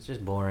place. It's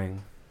just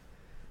boring.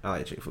 I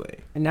like Chick-fil-A.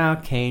 And now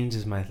Cane's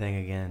is my thing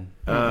again.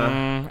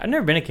 I've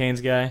never been a Cane's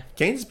guy.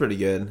 Cane's is pretty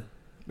good.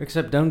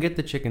 Except don't get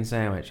the chicken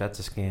sandwich. That's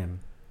a scam.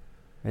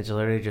 It's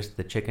literally just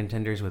the chicken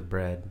tenders with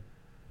bread.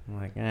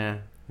 I'm like,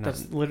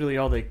 That's literally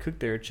all they cook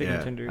there, chicken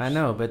Yeah. tenders. I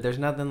know, but there's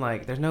no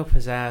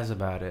pizzazz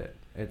about it.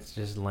 It's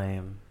just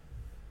lame.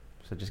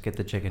 So just get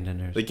the chicken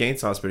tenders. The Cane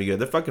sauce is pretty good.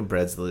 Their fucking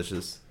bread's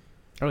delicious.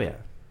 Oh yeah,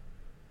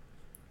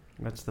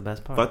 that's the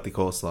best part. Fuck the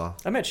coleslaw.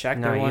 I met Shaq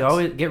No, there once. you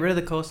always get rid of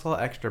the coleslaw,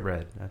 extra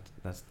bread.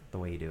 That's the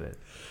way you do it.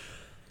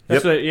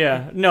 That's Yep. what,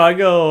 yeah. No, I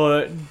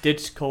go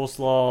ditch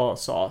coleslaw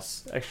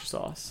sauce, extra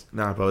sauce.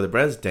 Nah, bro, the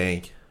bread's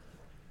dank.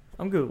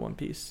 I'm good with one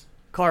piece.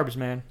 Carbs,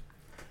 man.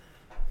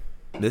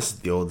 This is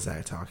the old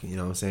Zach talking, you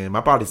know what I'm saying?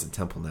 My body's a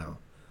temple now.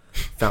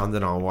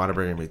 Founded on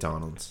Whataburger and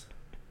McDonald's.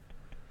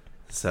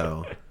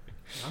 So,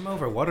 I'm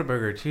over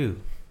Whataburger too.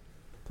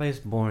 Place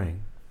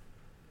boring.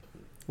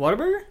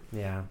 Whataburger?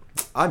 Yeah.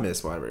 I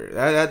miss Whataburger.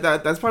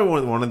 That's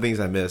probably one of the things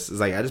I miss. Is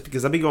like,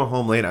 because I'll be going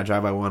home late, I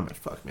drive by one, I'm like,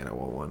 fuck, man, I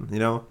want one, you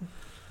know?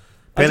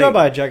 I drive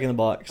by a Jack in the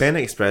Box. Panda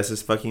Express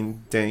is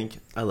fucking dank.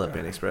 I love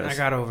Panda Express. I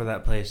got over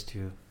that place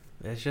too.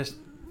 It's just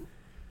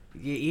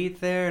you eat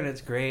there and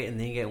it's great, and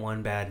then you get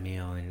one bad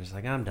meal and you're just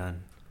like, I'm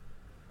done.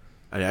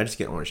 I just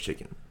get orange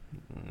chicken.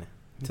 You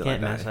Till I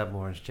can't mess die. up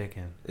orange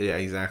chicken. Yeah,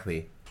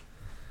 exactly.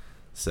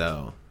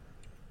 So,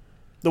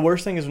 The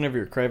worst thing is whenever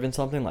you're craving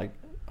something like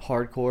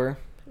hardcore,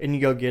 and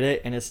you go get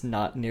it, and it's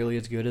not nearly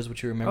as good as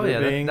what you remember Oh yeah,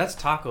 it being. that's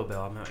Taco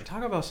Bell. I'm like,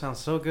 Taco Bell sounds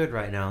so good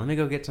right now. Let me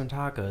go get some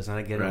tacos, and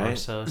I get them. I'm Right?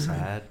 so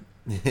sad.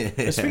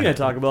 Speaking of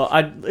Taco Bell,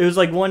 it was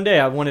like one day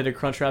I wanted a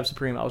Crunchwrap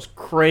Supreme. I was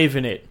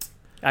craving it.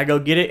 I go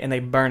get it, and they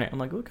burn it. I'm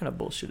like, what kind of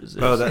bullshit is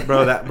this?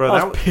 bro,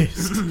 I was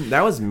pissed.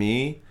 that was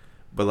me,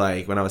 but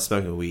like when I was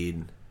smoking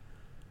weed.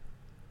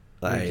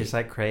 Like, just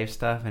like crave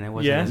stuff, and it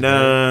wasn't. Yeah. As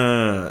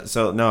No.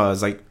 So no, I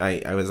was like,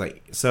 I was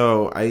like,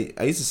 so I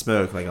used to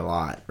smoke like a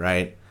lot,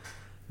 right?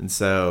 And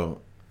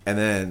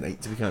then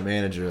like to become a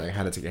manager, like, I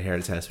had to take a hair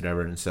test,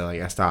 whatever. And so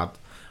like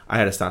I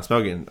had to stop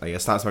smoking. Like I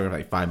stopped smoking for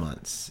like 5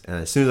 months, and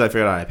as soon as I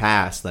figured out I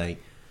passed,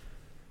 like,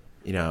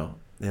 you know,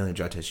 they only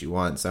drug test you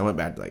once. So I went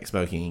back to like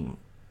smoking.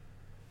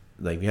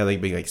 Like we had like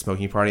a big like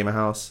smoking party in my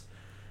house.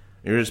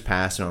 We were just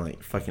passing on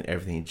like fucking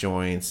everything: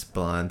 joints,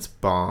 blunts,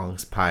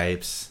 bongs,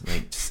 pipes,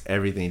 like just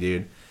everything,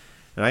 dude.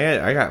 And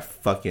I got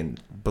fucking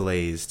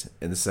blazed,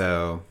 and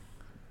so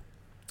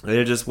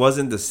it just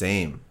wasn't the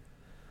same.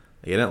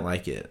 Like, I didn't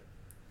like it,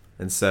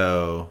 and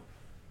so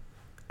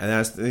and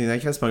I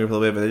kept smoking for a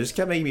little bit, but it just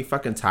kept making me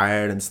fucking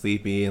tired and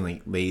sleepy and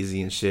like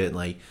lazy and shit.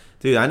 Like,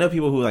 dude, I know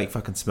people who like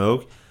fucking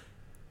smoke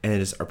and they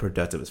just are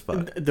productive as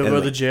fuck. They'll go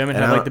to the gym and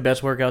have like the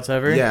best workouts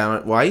ever. Yeah,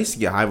 well, I used to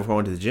get high before I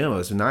went to the gym. It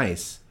was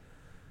nice.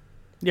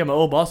 Yeah, my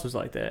old boss was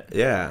like that.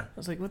 Yeah. I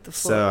was like, what the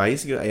fuck? So I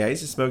used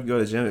to smoke and go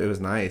to the gym. It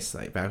was nice.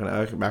 Like back when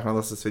I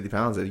lost 50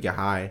 pounds, I'd get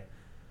high.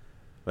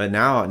 But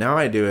now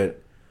I do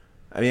it.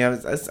 I mean,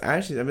 I've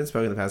been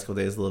smoking the past couple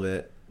days a little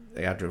bit.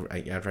 Like after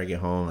I get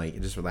home, like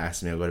it just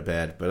relaxes me. I'll go to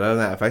bed. But other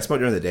than that, if I smoke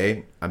during the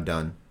day, I'm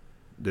done.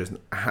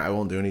 I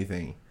won't do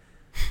anything.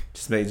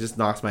 Just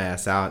knocks my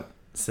ass out.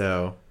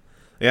 So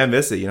yeah, I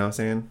miss it. You know what I'm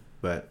saying?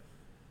 But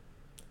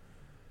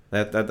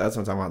that's what I'm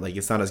talking about. Like,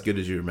 it's not as good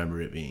as you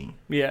remember it being.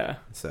 Yeah.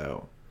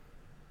 So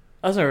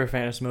I was never a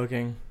fan of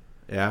smoking.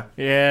 yeah.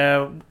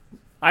 Yeah.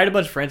 I had a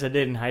bunch of friends that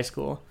did in high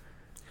school.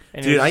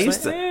 And Dude, it I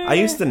was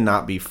used to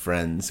not be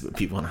friends with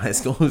people in high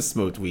school who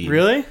smoked weed.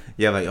 Really?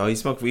 Yeah, like, oh, you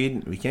smoke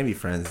weed? We can't be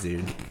friends,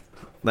 dude.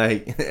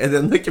 Like, and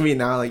then look at me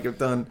now, like, I've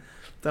done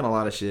a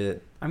lot of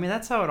shit. I mean,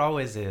 that's how it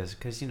always is,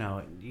 because, you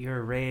know,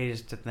 you're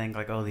raised to think,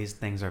 like, oh, these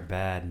things are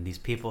bad, and these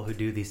people who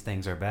do these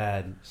things are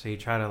bad, so you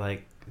try to,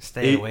 like,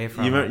 stay away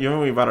from you it. remember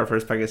when we bought our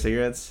first pack of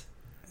cigarettes?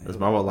 Those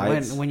Marlboro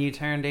Lights? When you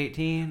turned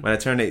 18? When I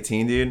turned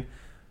 18, dude,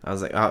 I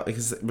was like, oh,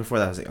 because before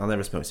that, I was like, I'll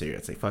never smoke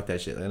cigarettes. Like, fuck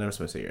that shit. I'll never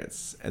smoke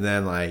cigarettes. And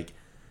then, like,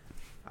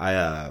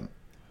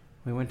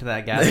 we went to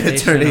that gas I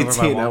station turned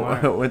 18.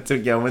 over by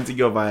I went to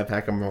go buy a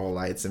pack of Marlboro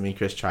Lights, and me and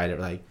Chris tried it.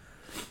 Like,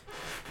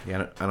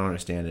 yeah, I don't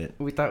understand it.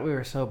 We thought we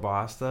were so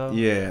boss, though.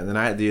 Yeah, and then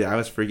I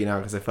was freaking out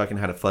because I fucking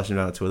had to flush him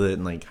down the toilet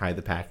and like hide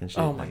the pack and shit.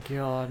 Oh my like,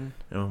 god.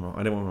 I didn't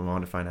want my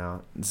mom to find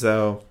out.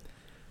 So,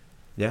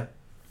 yeah.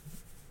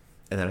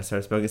 And then I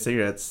started smoking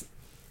cigarettes.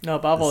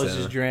 Nope, I've always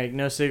just drank.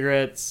 No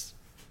cigarettes,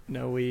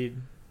 no weed.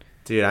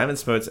 Dude, I haven't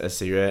smoked a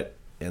cigarette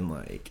in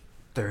like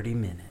 30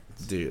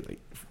 minutes. Dude, like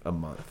a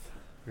month.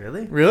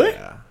 Really? Really?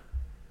 Yeah.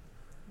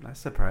 That's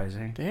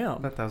surprising. I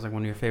Damn. thought that was like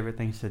one of your favorite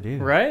things to do.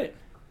 Right?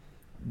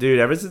 Dude,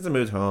 ever since I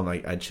moved home,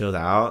 like, I chilled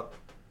out.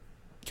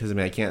 Because, I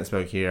mean, I can't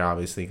smoke here,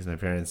 obviously, because my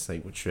parents,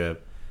 like, would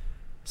trip.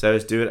 So I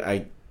just do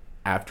it,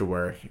 after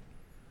work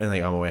and,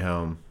 like, on my way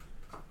home.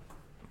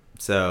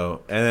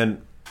 So, and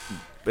then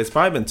it's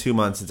probably been 2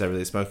 months since I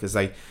really smoked. Because,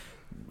 like,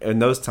 in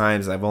those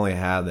times, I've only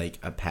had, like,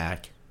 a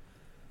pack.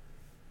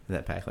 And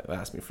that pack, like,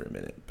 lasts me for a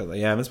minute. But, like,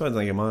 yeah, I've been smoking,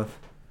 like, a month.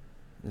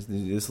 Just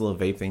do this little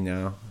vape thing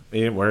now.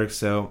 It works,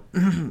 so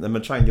I'm going to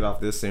try and get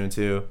off this soon,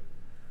 too.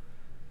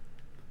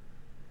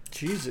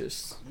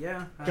 Jesus.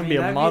 Yeah. Gonna be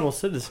a model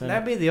citizen.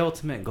 That'd be the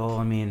ultimate goal.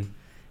 I mean,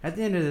 at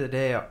the end of the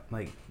day,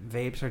 like,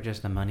 vapes are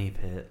just a money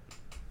pit.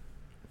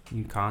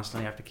 You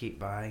constantly have to keep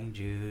buying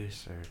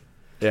juice or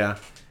Yeah.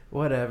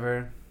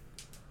 whatever.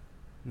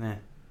 Nah.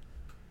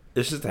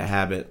 It's just a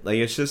habit. Like,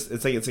 it's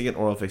like an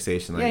oral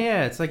fixation. Like,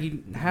 Yeah. It's like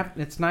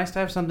it's nice to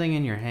have something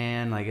in your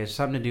hand. Like, it's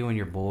something to do when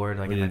you're bored,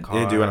 like in the car.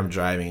 You do when I'm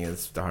driving.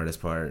 It's the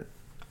hardest part.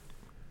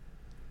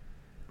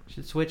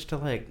 Should switch to,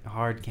 like,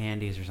 hard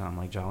candies or something,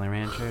 like Jolly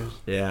Ranchers.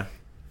 Yeah.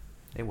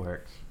 It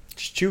works.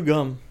 Just chew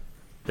gum.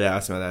 Yeah, I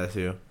smell that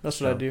too.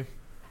 That's what I do. I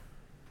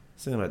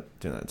was thinking about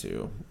doing that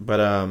too.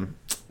 But,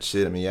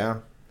 shit, I mean, yeah.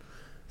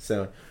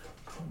 So,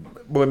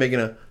 we're making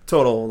a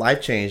total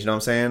life change, you know what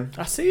I'm saying?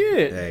 I see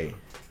it. Hey.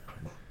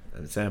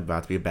 I'm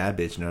about to be a bad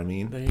bitch, you know what I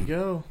mean? There you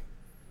go.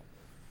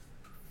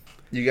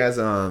 You guys,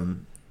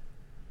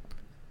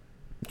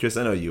 Chris,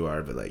 I know you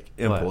are, but, like,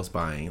 impulse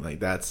buying, like,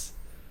 that's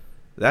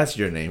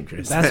your name,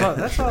 Chris.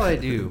 That's all I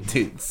do.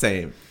 Dude,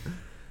 same.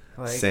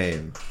 Like,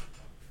 Same.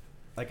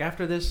 Like,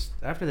 after this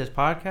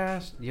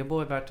podcast, your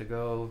boy about to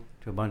go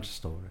to a bunch of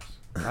stores.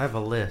 I have a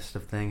list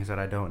of things that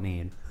I don't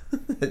need.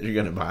 That you're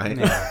gonna buy?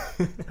 Yeah.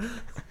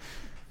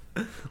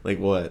 Like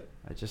what?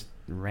 Just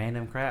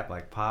random crap,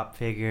 like pop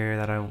figure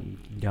that I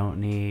don't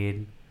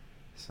need,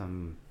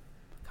 some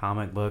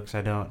comic books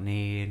I don't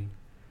need.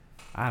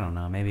 I don't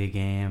know, maybe a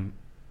game.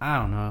 I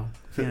don't know.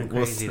 Feeling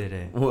crazy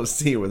today. We'll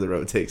see where the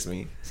road takes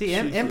me. See,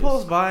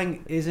 impulse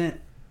buying isn't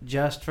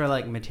just for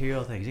like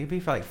material things. It can be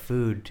for like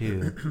food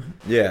too.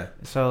 Yeah.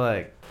 So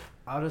like,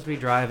 I'll just be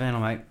driving.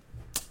 I'm like,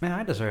 man,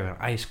 I deserve an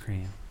ice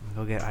cream. I'll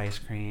go get ice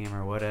cream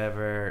or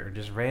whatever, or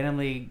just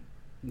randomly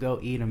go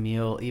eat a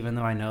meal, even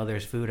though I know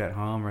there's food at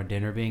home or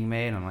dinner being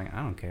made. I'm like, I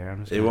don't care. I'm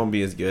just. It won't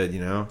be as good,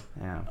 you know.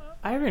 Yeah.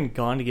 I haven't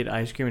gone to get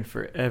ice cream in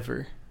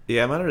forever.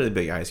 Yeah, I'm not a really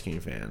big ice cream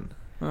fan.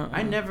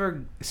 I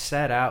never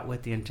set out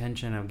with the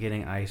intention of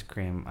getting ice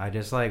cream. I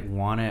just like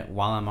want it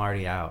while I'm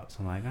already out. So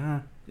I'm like,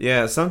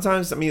 Yeah,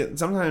 sometimes I'll be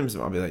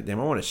like, damn,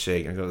 I want a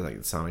shake. I go to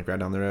like Sonic right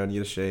down the road and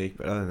get a shake.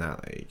 But other than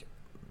that, like,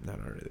 not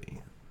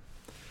really.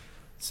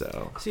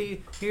 So.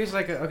 See, here's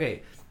like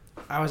okay,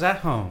 I was at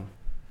home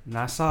and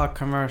I saw a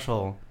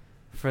commercial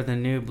for the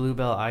new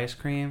Bluebell ice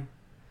cream,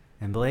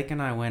 and Blake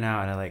and I went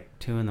out at like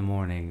 2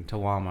 a.m. to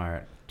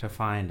Walmart to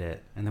find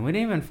it, and then we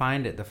didn't even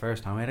find it the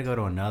first time. We had to go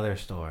to another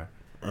store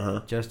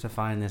just to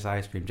find this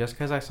ice cream, just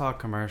because I saw a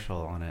commercial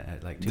on it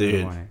at like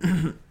 2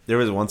 a.m. There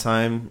was one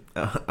time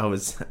I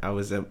was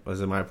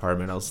in my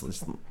apartment. I was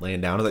just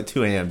laying down. It was like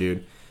 2 a.m.,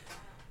 dude.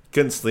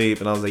 Couldn't sleep,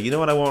 and I was like, you know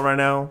what I want right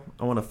now?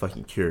 I want a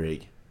fucking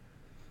Keurig.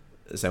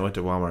 So I went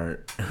to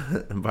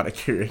Walmart and bought a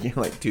Keurig at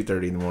like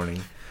 2:30 in the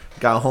morning.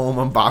 Got home,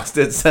 unboxed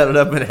it, set it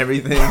up and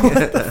everything.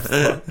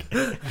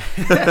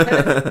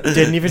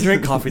 Didn't even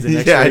drink coffee the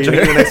next day. Yeah, I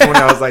drank it the next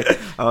morning.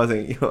 I was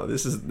like, yo,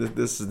 this is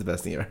the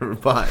best thing I've ever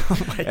bought,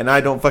 and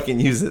I don't fucking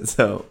use it.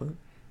 So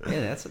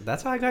yeah,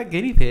 that's how I got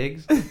guinea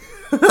pigs.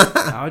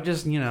 I was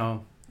just, I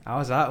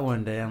was out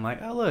one day. I'm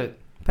like, oh look,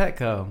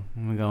 Petco.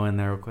 I'm gonna go in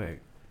there real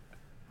quick.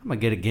 I'm gonna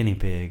get a guinea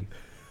pig.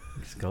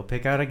 Just go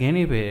pick out a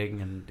guinea pig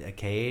and a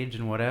cage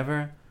and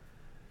whatever.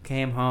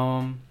 Came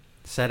home.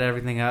 Set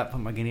everything up, put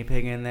my guinea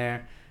pig in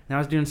there. And I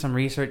was doing some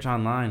research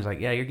online. It's like,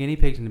 yeah, your guinea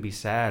pig's going to be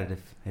sad if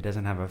it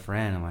doesn't have a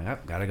friend. I'm like, oh,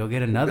 got to go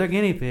get another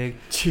guinea pig.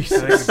 Jesus.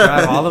 So I could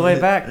drive all the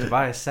way back to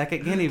buy a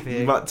second guinea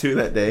pig. You bought 2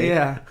 that day?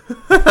 Yeah.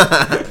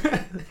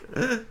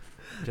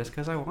 Just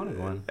because I wanted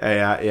one.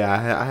 Hey,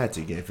 I had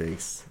 2 guinea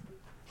pigs.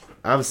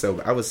 I was so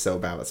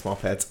bad with small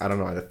pets. I don't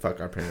know why the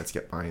fuck our parents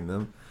kept buying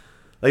them.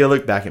 Like, I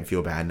look back and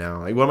feel bad now.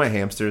 Like, one of my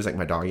hamsters, like,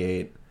 my dog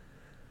ate.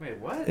 Wait,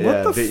 what?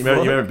 Yeah, What the you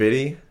remember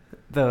Biddy?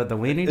 The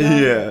weenie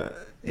dog? Yeah.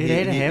 It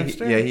ate a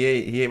hamster?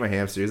 He ate my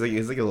hamster. He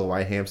was like a little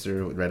white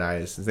hamster with red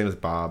eyes. His name was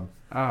Bob.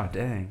 Oh,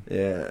 dang.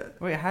 Yeah.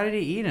 Wait, how did he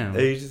eat him?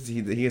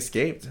 He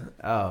escaped.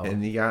 Oh.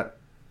 And he got...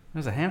 It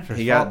was a hamster's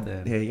he fault got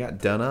then. Yeah, he got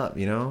done up,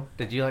 you know?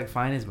 Did you,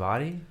 find his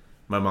body?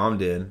 My mom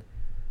did.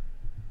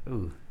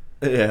 Ooh.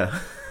 Yeah.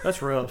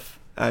 That's rough.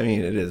 I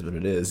mean, it is what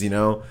it is, you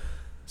know?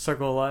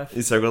 Circle of life.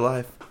 It's circle of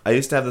life. I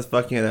used to have this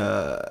fucking,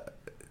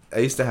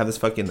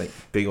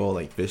 big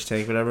old, fish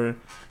tank, whatever.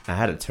 I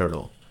had a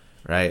turtle,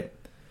 right?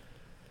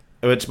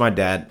 Which my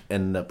dad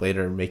ended up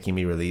later making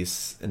me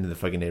release into the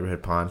fucking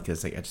neighborhood pond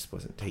because, I just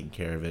wasn't taking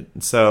care of it.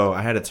 And so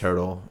I had a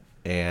turtle,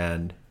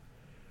 and,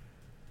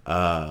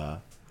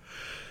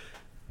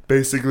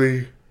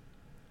 basically,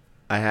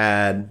 I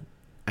had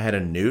a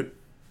newt,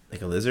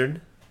 like a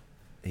lizard.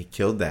 He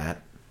killed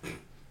that.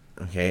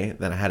 Okay.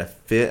 Then I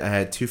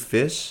had 2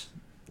 fish.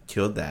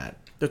 Killed that.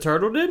 The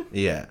turtle did?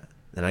 Yeah.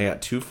 Then I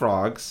got 2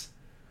 frogs.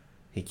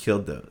 He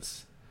killed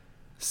those.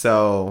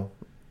 So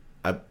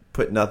I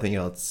put nothing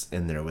else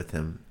in there with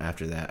him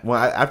after that.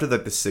 Well, after the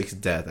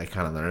 6th death, I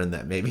kind of learned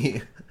that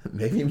maybe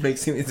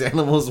mixing these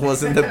animals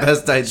wasn't the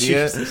best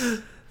idea.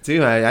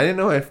 Dude, I didn't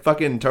know a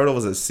fucking turtle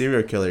was a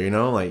serial killer, you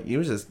know? Like, he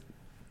was just...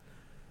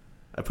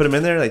 I put him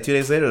in there, 2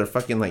 days later, they're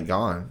fucking,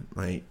 gone.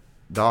 Like,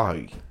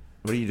 dog,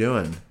 what are you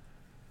doing?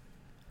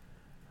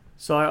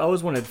 So I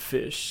always wanted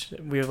fish.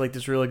 We have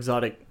this real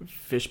exotic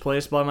fish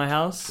place by my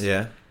house.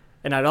 Yeah.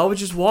 And I'd always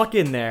just walk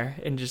in there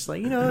and just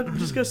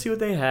just go see what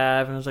they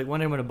have. And I was like, one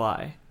day I'm going to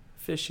buy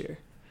fish here.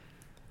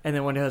 And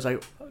then one day I was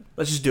like,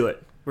 let's just do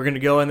it. We're going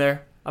to go in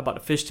there. I bought a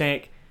fish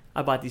tank.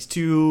 I bought these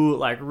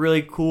 2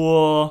 really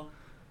cool,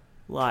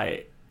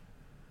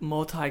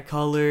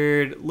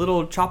 multicolored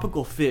little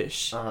tropical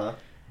fish. Uh-huh.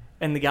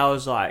 And the guy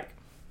was like,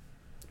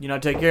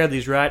 take care of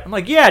these, right? I'm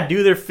like, yeah,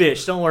 dude, they're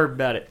fish. Don't worry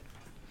about it.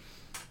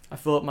 I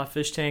fill up my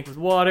fish tank with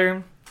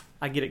water.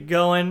 I get it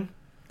going.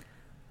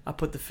 I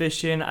put the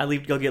fish in. I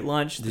leave to go get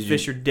lunch. The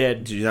fish are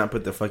dead. Did you not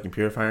put the fucking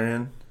purifier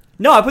in?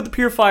 No, I put the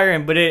purifier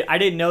in, but I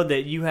didn't know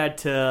that you had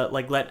to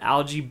let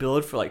algae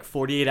build for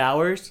 48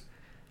 hours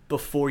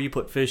before you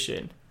put fish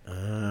in.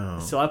 Oh.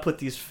 So I put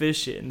these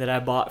fish in that I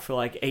bought for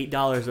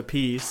 $8 a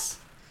piece.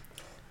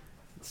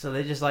 So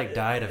they just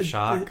died of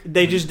shock?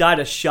 They just died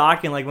of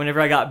shock, and whenever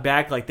I got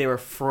back, they were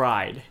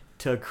fried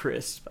to a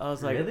crisp. I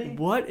was like, really?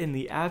 What in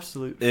the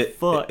absolute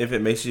fuck? If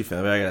it makes you feel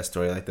better, I got a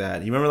story like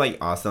that. You remember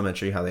Austin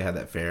Elementary, how they had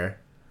that fair?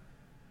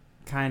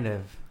 Kind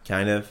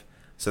of.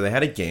 So they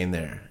had a game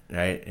there,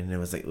 right? And it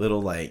was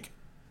little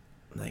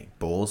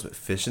bowls with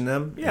fish in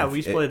them. Yeah,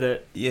 we played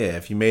it. Yeah,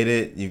 if you made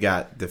it, you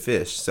got the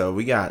fish. So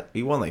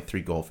we won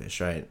 3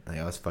 goldfish, right?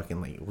 I was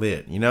fucking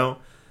lit, you know?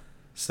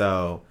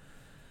 So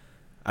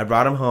I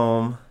brought them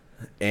home,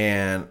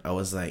 and I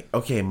was like,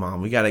 okay,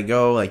 Mom, we gotta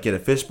go get a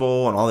fish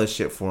bowl and all this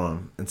shit for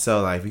them. And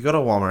so we go to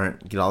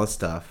Walmart, get all this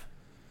stuff,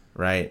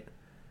 right?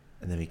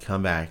 And then we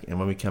come back, and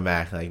when we come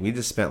back, like we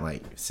just spent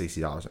like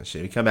 $60 on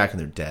shit. We come back and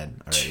they're dead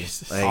already.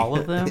 Jesus. Like, All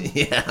of them?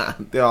 Yeah,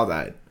 they all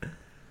died.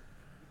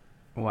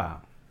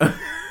 Wow.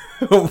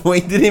 We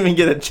didn't even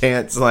get a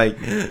chance. Like,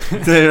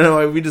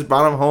 we just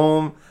brought them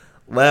home,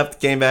 left,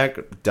 came back,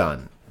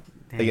 done.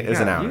 Damn, Like, it was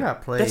an hour. You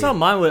got played. That's how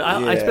mine was.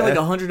 I spent like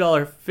Yeah.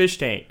 $100 fish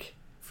tank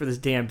for this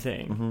damn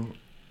thing.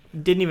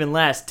 Mm-hmm. Didn't even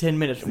last 10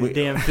 minutes for the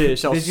damn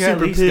fish. I was Did you at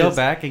super least pissed. go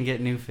back and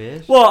get new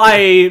fish? Well,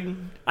 I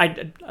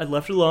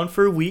left it alone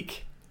for a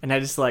week, and I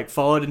just like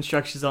followed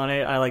instructions on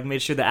it. I like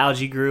made sure the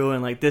algae grew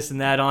and like this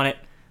and that on it.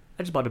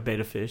 I just bought a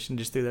betta fish and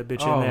just threw that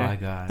bitch in Oh there. my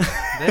god.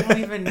 They don't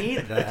even need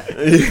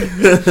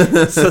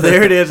that. So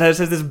there it is. I just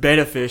had this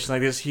betta fish,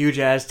 like this huge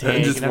ass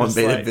tank. Just and I'm one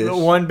betta like, fish.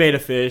 One betta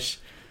fish.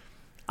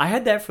 I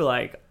had that for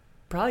like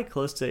probably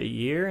close to a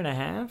year and a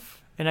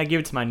half, and I gave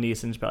it to my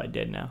niece, and it's probably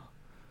dead now.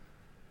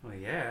 Well,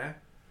 yeah.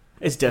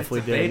 It's definitely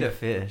It's a dead. beta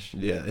fish.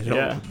 Yeah,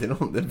 Yeah. they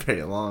don't live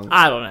very long.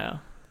 I don't know.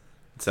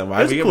 So It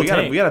was a cool we got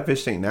tank. a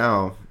fish tank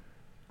now.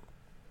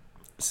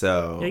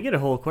 So Yeah, you get a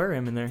whole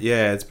aquarium in there.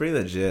 yeah, it's pretty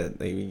legit.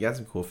 Like we got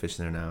some cool fish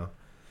in there now.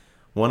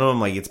 One of them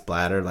like its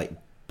bladder like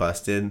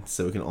busted,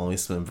 so it can only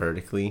swim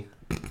vertically.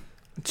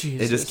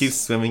 Jesus. It just keeps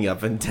swimming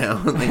up and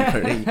down.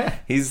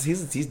 Like, he's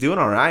doing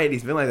all right.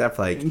 He's been like that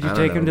for like. Did I you don't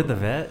take him know. to the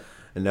vet?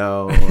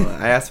 No,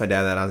 I asked my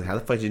dad that. I was like, "How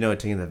the fuck did you know I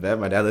taking the vet?"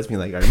 My dad looks at me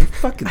like, "Are you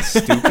fucking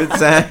stupid,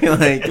 Zach?"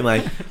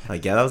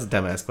 like, yeah, that was a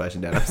dumbass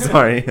question, Dad. I'm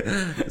sorry.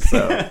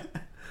 So,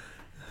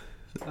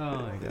 Oh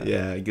my god.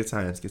 yeah, good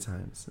times.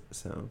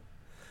 So,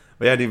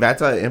 but yeah, dude, back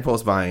to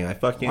impulse buying. I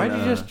fucking. Why'd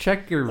you just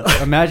check your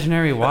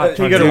imaginary watch?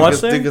 You on got a your-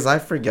 watch there? Because I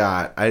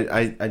forgot.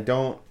 I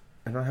don't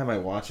have my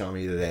watch on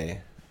me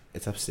today.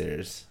 It's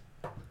upstairs.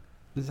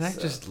 Zach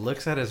just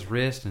looks at his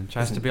wrist and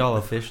tries to be all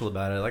official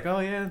about it. Like, oh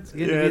yeah, it's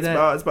good to be It's that.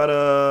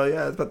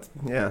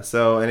 about.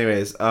 So,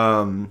 anyways,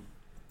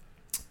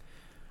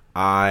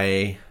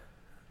 I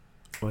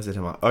what was it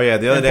about? Oh yeah,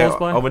 the other day Impulse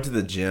buy? I went to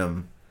the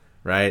gym,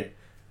 right?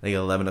 Like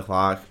 11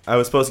 o'clock. I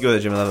was supposed to go to the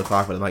gym at 11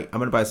 o'clock, but I'm like, I'm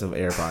gonna buy some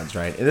AirPods,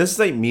 right? And this is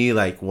like me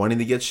like wanting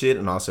to get shit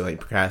and also like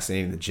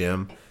procrastinating the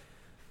gym.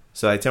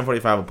 So like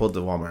 10:45, I pulled to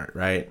Walmart,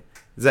 right?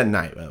 This is at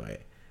night, by the way.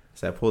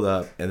 So I pulled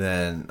up, and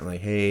then I'm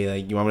like, hey,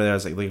 like, you want me there? I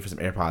was like looking for some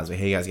AirPods. Like,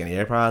 hey, you guys got any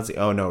AirPods? Like,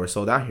 oh no, we're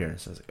sold out here.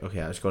 So I was like,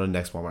 okay, I'll just go to the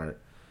next Walmart.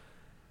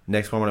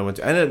 Next Walmart I went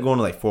to, I ended up going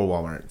to like 4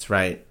 Walmarts,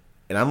 right?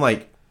 And I'm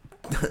like,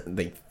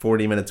 like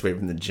 40 minutes away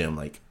from the gym,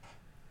 like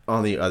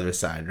on the other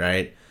side,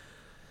 right?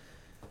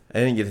 I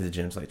didn't get to the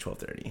gym until like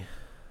 12:30.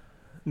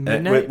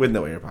 Midnight? With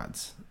no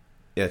AirPods.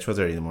 Yeah,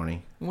 12:30 in the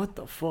morning. What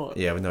the fuck?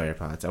 Yeah, with no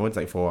AirPods. I went to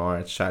like 4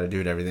 Walmarts, tried to do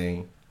it,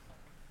 everything.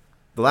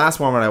 The last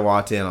Walmart I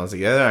walked in, I was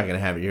like, yeah, they're not going to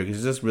have it here because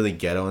it's just really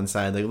ghetto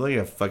inside. Like, look at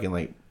a fucking,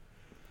 like,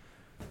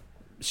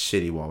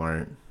 shitty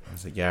Walmart. I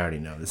was like, yeah, I already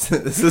know this.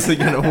 This isn't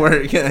going to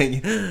work.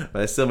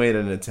 But I still made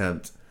an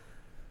attempt.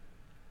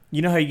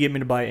 You know how you get me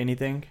to buy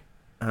anything?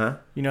 Huh?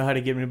 You know how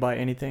to get me to buy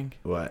anything?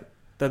 What?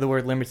 The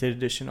word limited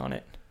edition on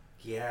it.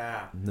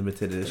 Yeah.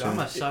 Limited Dude, edition? I'm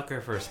a sucker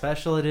for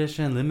special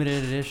edition,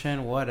 limited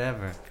edition,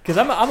 whatever. Because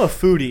I'm a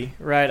foodie,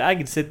 right? I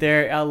can sit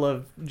there. I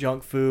love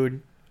junk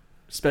food.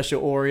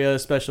 Special Oreo,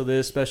 special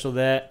this, special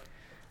that.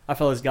 I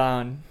follow this guy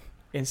on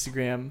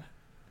Instagram,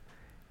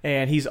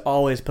 and he's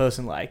always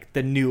posting, like,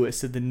 the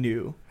newest of the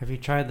new. Have you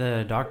tried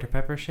the Dr.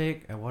 Pepper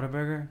shake at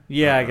Whataburger?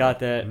 Yeah, I got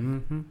that.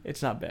 Mm-hmm.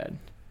 It's not bad.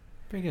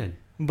 Pretty good.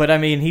 But, I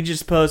mean, he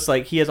just posts,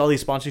 like, he has all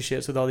these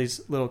sponsorships with all these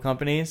little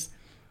companies,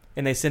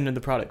 and they send him the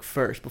product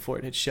first before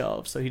it hits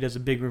shelves. So he does a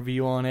big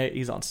review on it.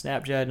 He's on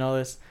Snapchat and all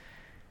this.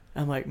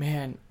 I'm like,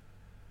 man,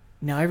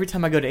 now every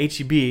time I go to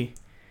H-E-B,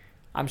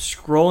 I'm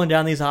scrolling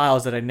down these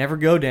aisles that I never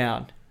go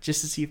down just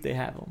to see if they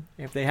have them.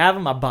 If they have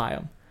them, I buy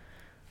them.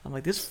 I'm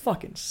like, this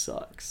fucking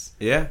sucks.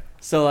 Yeah.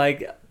 So,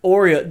 like,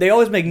 Oreo, they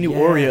always make new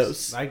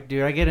Oreos. I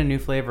get a new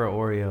flavor of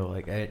Oreo.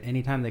 Like,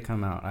 anytime they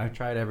come out, I've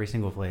tried every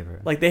single flavor.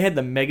 Like, they had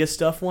the Mega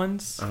Stuff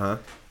ones. Uh-huh.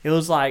 It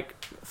was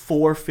like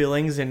 4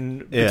 fillings in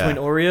between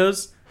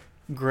Oreos.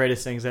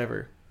 Greatest things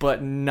ever.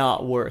 But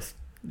not worth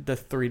the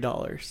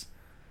 $3.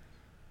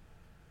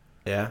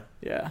 Yeah.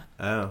 Yeah.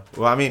 Oh.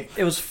 Well, I mean,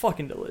 It was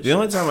fucking delicious. the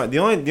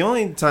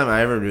only time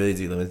I ever really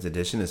do limited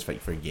edition is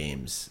like for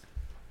games.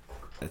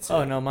 That's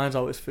Oh it. no, mine's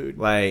always food.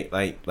 Like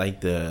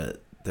the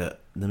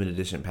limited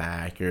edition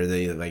pack or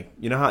the like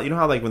you know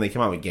how like when they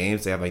come out with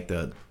games they have like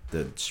the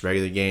just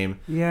regular game.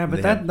 Yeah,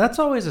 but They have- that's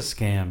always a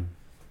scam.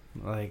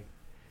 Like,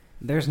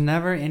 there's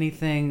never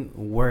anything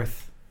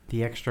worth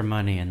the extra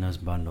money in those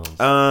bundles.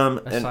 And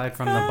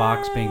From the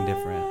box being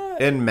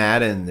different. in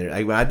Madden, there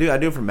I do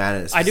it for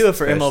Madden. I do it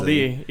for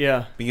especially, MLB,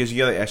 yeah. because you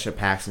get like extra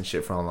packs and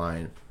shit for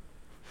online.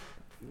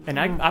 And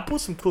I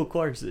pulled some cool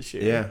cards this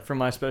year Yeah. for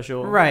my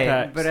special Right,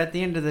 packs. but at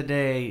the end of the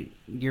day,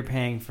 you're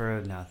paying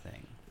for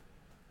nothing.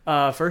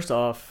 First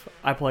off,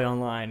 I play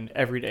online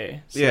every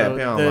day. So Yeah,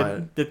 play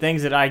online. The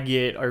things that I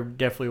get are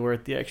definitely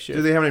worth the extra.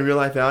 Do they have any real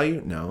life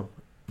value? No,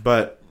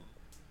 but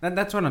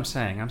That's what I'm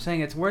saying. I'm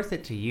saying it's worth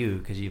it to you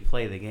because you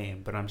play the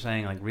game, but I'm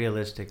saying, like,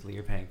 realistically,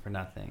 you're paying for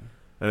nothing.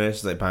 I mean, it's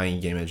just like buying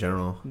a game in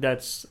general.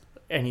 That's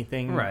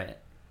anything. Right.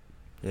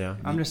 Yeah.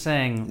 I'm just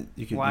saying,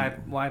 You could-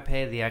 why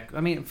pay the?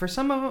 I mean, for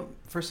some of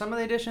the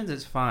editions,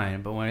 it's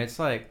fine, but when it's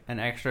like an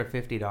extra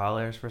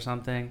 $50 for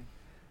something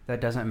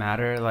that doesn't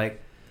matter,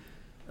 like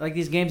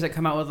these games that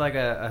come out with like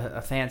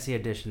a fancy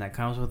edition that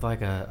comes with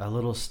like a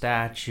little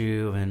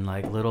statue and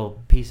like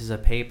little pieces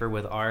of paper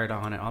with art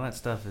on it, all that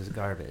stuff is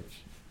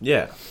garbage.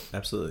 Yeah,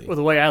 absolutely. Well,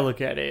 the way I look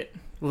at it,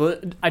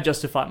 I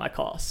justify my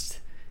cost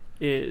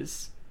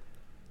is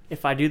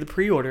if I do the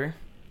pre-order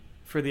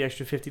for the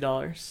extra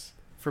 $50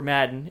 for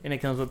Madden and it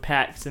comes with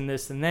packs and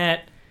this and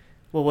that,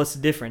 well, what's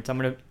the difference? I'm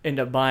gonna end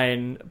up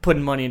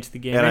putting money into the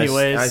game and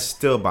anyways. I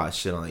still bought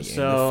shit on the game.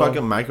 So- The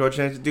fucking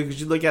microtransactions, dude.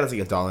 Because you look at it, it's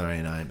like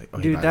 $1.99. Like, oh,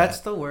 you Dude, buy that's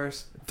that. the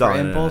worst for Dollar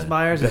impulse 99.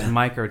 buyers is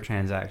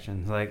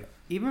microtransactions. Like,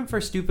 even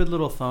for stupid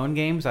little phone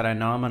games that I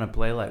know I'm going to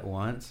play like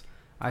once,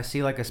 I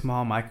see like a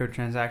small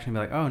microtransaction and be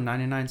like, oh,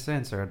 99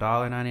 cents or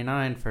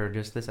 $1.99 for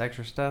just this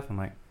extra stuff. I'm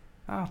like,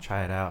 I'll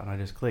try it out. And I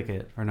just click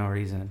it for no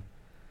reason.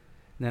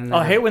 Then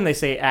I hate when they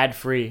say ad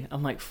free.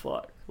 I'm like,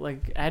 fuck.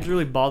 Like, ads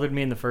really bothered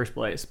me in the first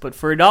place. But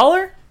for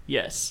 $1,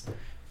 yes.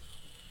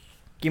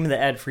 Give me the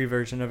ad free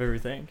version of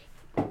everything.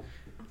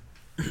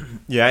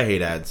 Yeah, I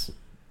hate ads.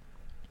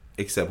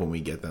 Except when we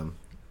get them.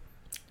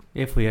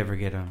 if we ever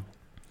get them.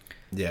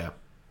 Yeah,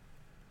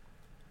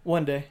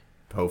 One day.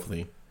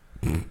 hopefully.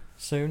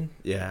 Soon.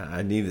 Yeah,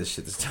 I need this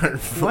shit to start.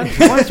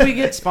 Once we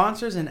get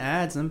sponsors and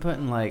ads, I'm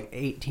putting like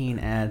 18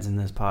 ads in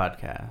this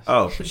podcast.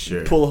 Oh, for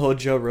sure. Pull a whole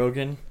Joe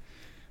Rogan.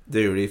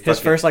 Dude, he His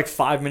fucking- first like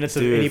 5 minutes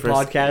of Dude, any first-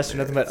 podcast are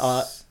nothing but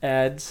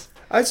ads.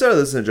 I started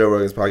listening to Joe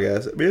Rogan's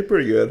podcast. I mean, it's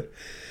pretty good.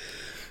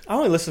 I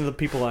only listen to the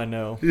people I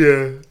know.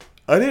 Yeah.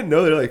 I didn't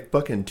know they're like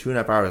fucking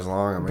 2.5 hours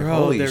long. I'm like, Bro,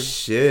 holy they're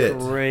shit.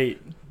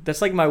 Great.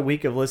 That's like my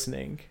week of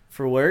listening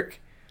for work.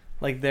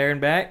 Like there and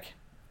back.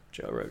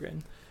 Joe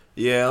Rogan.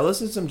 Yeah, I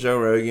listened to some Joe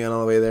Rogan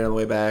on the way there and on the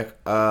way back.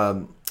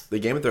 The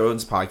Game of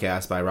Thrones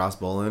podcast by Ross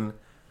Bolin.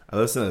 I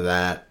listened to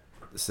that.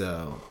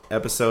 So,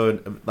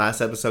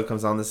 last episode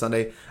comes on this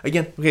Sunday.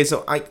 Again, okay,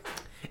 so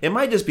it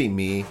might just be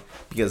me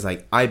because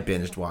like I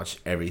binged watched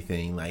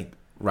everything like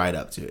right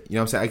up to it. You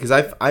know what I'm saying?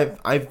 Because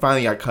I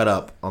finally got caught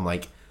up on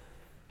like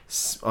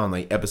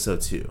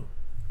episode 2,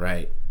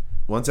 right?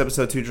 Once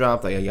episode 2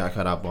 dropped, like I got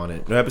caught up on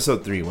it. No,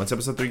 episode 3. Once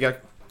episode 3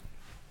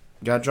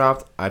 got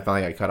dropped, I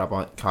finally got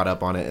caught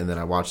up on it, and then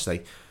I watched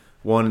like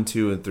 1 and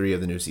 2 and 3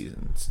 of the new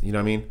seasons. You know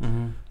what I mean?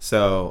 Mm-hmm.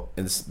 So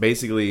it's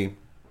basically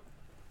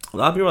a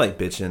lot of people are like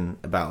bitching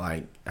about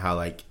like how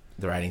like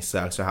the writing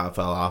sucks or how it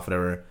fell off,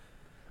 whatever.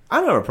 I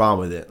don't have a problem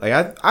with it.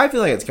 Like I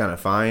feel like it's kind of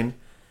fine.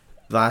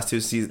 The last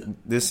 2 seasons,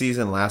 this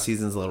season, last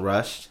season's a little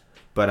rushed,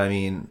 but I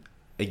mean,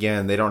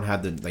 again, they don't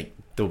have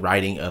the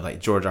writing of like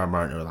George R. R.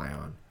 Martin to rely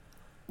on.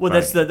 Well,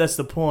 Right. that's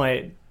the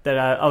point that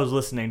I was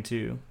listening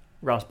to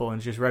Ross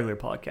Bolin's just regular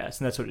podcast,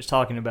 and that's what he's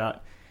talking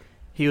about.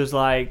 He was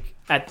like,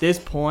 at this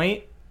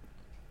point,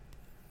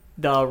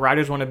 the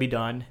writers want to be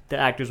done, the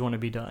actors want to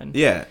be done.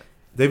 Yeah,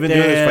 they've been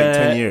doing this for like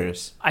 10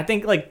 years. I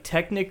think like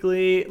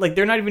technically, like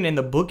they're not even in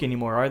the book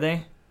anymore, are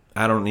they?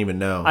 I don't even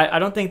know. I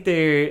don't think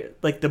they're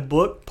like the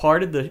book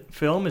part of the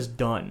film is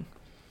done.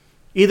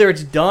 Either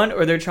it's done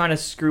or they're trying to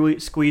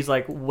squeeze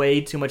like way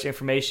too much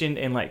information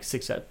in like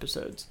 6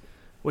 episodes,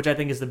 which I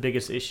think is the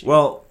biggest issue.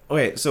 Well,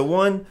 okay, so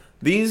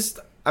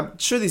I'm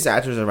sure these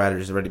actors and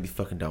writers are ready to be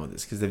fucking done with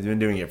this because they've been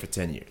doing it for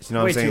 10 years. You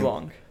know what way I'm saying? too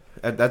long.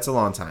 That's a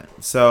long time.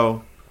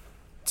 So,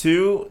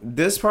 2,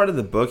 this part of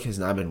the book has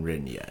not been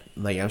written yet.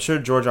 Like, I'm sure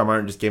George R. R.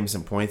 Martin just gave him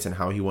some points on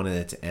how he wanted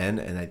it to end,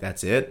 and like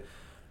that's it.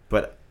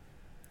 But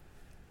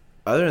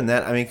other than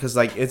that, I mean, because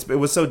like it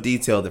was so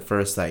detailed the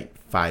first like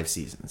 5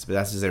 seasons, but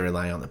that's just they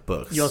rely on the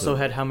books. You also So,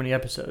 had how many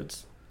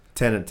episodes?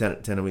 10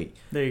 a week.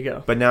 There you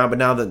go. But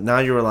now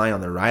you're relying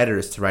on the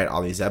writers to write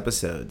all these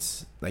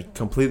episodes, like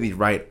completely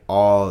write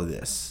all of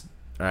this,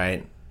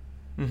 right?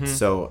 Mm-hmm.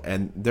 So,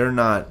 and they're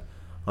not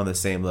on the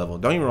same level.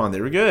 Don't get me wrong,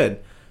 they were good.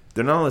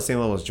 They're not on the same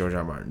level as George R.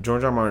 R. Martin.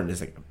 George R. R. Martin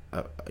is like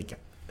a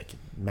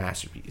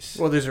masterpiece.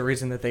 Well, there's a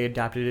reason that they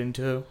adapted it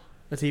into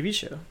a TV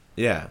show.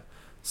 Yeah.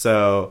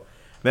 So,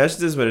 that's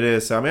just what it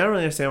is. So, I mean, I don't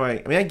really understand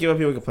why. I mean, I get why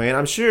people complain.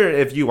 I'm sure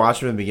if you watched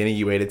from the beginning,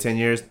 you waited 10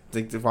 years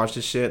to watch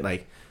this shit.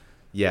 Like,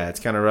 yeah, it's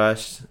kind of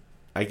rushed.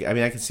 I mean,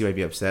 I can see why you'd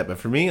be upset. But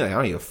for me, like, I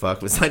don't give a fuck.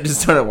 Because I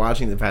just started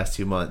watching the past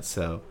 2 months.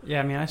 So, Yeah,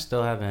 I mean, I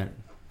still haven't.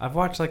 I've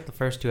watched like the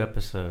first 2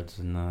 episodes,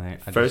 and I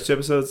first 2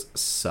 episodes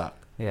suck.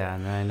 yeah,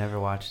 and then I never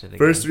watched it again.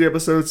 First 3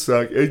 episodes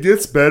suck. It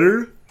gets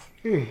better.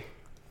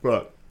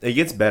 But it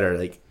gets better,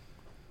 like,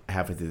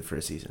 halfway through the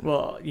first season.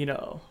 Well, you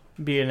know,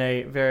 being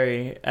a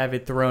very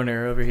avid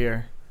throner over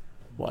here,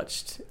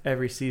 watched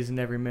every season,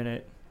 every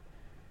minute.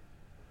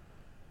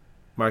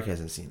 Mark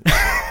hasn't seen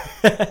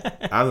it.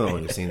 I'm the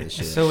one who's seen this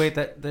shit. So wait,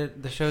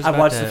 the show's. I about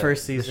watched to- the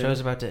first The season. show's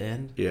about to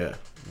end. Yeah.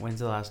 When's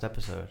the last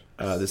episode?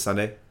 This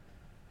Sunday.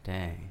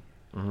 Dang,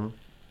 Mm-hmm.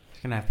 it's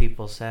gonna have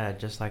people sad,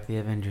 just like the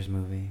Avengers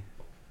movie.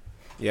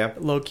 Yeah.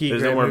 Low key.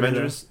 There's no great more movie,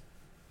 Avengers.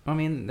 I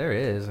mean, there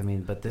is. I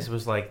mean, but this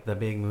was like the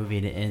big movie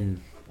to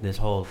end this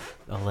whole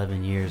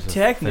 11 years. though. Of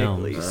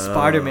Technically, films. Oh.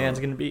 Spider-Man's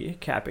gonna be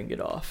capping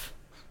it off.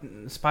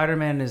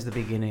 Spider-Man is the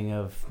beginning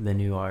of the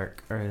new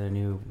arc or the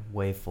new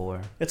Wave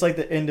 4. It's like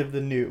the end of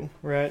the new,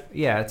 right?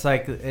 Yeah, it's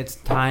like it's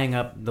tying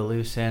up the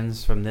loose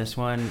ends from this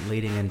one,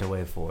 leading into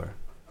Wave 4.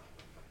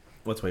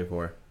 What's Wave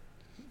 4?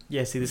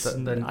 Yeah, see, this The-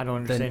 is, the- I don't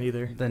understand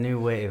either. The new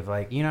wave,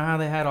 like you know how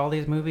they had all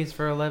these movies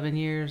for 11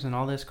 years and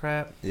all this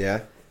crap.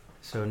 Yeah.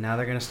 So now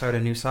they're gonna start a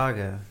new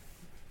saga.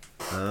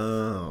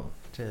 Oh.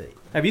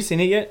 Have you seen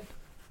it yet?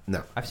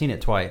 I've seen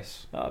it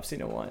twice. Oh, I've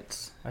seen it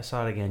once. I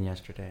saw it again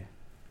yesterday.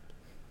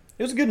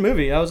 It was a good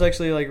movie. I was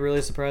actually like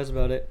really surprised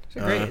about it.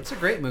 It's a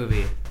great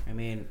movie. I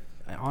mean,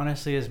 it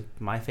honestly is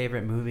my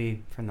favorite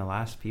movie from the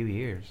last few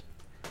years.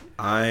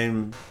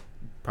 I'm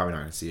probably not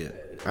gonna see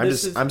it.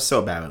 This I'm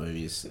so bad at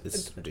movies.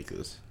 It's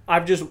ridiculous.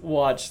 I've just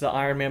watched the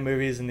Iron Man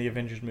movies and the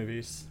Avengers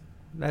movies.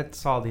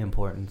 That's all the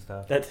important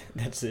stuff.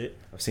 That's it.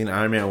 I've seen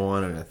Iron Man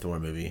 1 and a Thor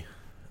movie.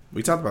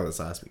 We talked about this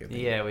last week, I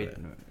think. Yeah, but-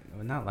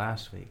 not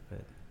last week,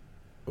 but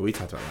we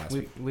talked about it last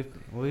week.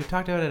 we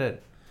talked about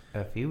it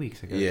a few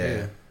weeks ago.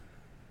 Yeah. Too.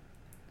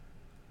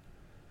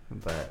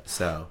 But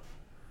So,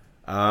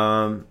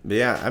 but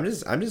yeah, I'm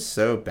just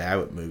so bad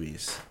with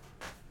movies.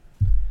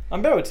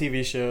 I'm bad with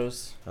TV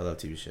shows. I love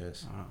TV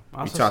shows. I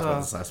We also talked saw-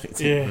 about this last week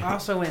too. Yeah. I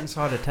also went and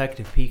saw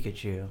Detective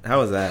Pikachu. How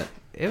was that?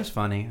 It was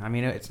funny. I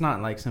mean, it's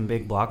not like some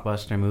big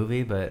blockbuster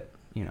movie, but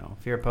you know,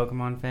 if you're a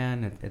Pokemon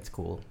fan, it's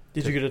cool.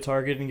 Did you go to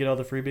Target and get all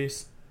the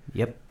freebies?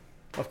 Yep.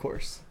 Of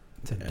course.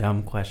 It's a Yeah.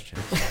 dumb question.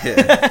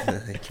 Yeah.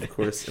 of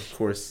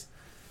course.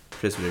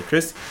 Chris would do.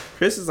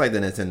 Chris is like the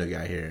Nintendo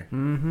guy here.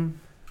 Mm-hmm.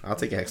 I'll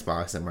take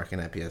Xbox and marking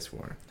at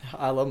PS4.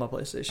 I love my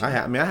PlayStation. I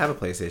have a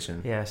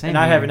PlayStation. Yeah, same. and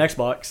I have here. an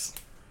Xbox.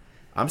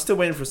 I'm still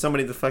waiting for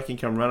somebody to fucking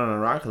come run on a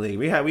Rocket League.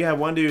 We had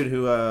one dude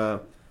who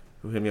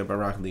hit me up on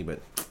Rocket League, but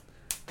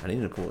I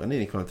need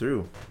to come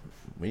through.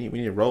 We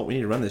need to roll. We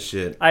need to run this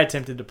shit. I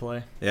attempted to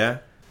play. Yeah.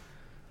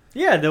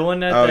 Yeah, the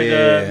one that, Oh,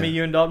 yeah. me,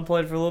 you, and Dalton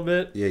played for a little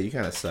bit. Yeah, you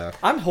kind of suck.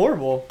 I'm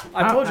horrible.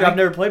 I told you I've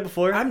never played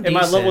before, I'm and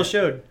my level decent.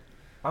 showed.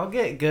 I'll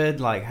get good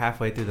like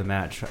halfway through the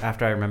match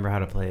after I remember how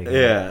to play again.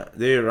 Yeah,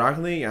 dude,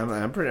 Rocket League.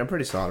 I'm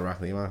pretty solid at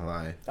Rocket League. I'm not gonna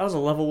lie. I was a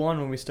level 1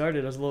 when we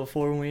started. I was a level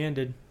 4 when we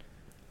ended.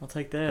 I'll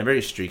take that. I'm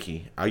very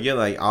streaky. I get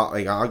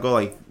I'll go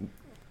like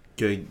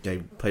good,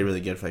 like, play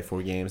really good for like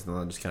 4 games, and then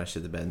I'll just kind of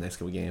shit the bed the next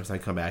couple games. I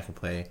come back and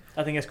play.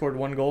 I think I scored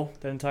 1 goal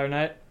that entire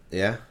night.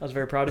 Yeah. I was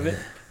very proud of it.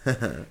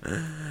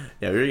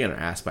 Yeah, we were getting our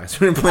ass bites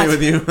when we were playing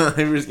with you.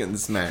 We were just getting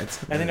smacked.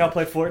 And then I'll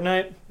play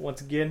Fortnite.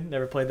 Once again,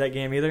 never played that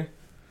game either.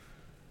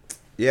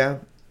 Yeah.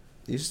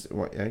 I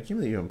can't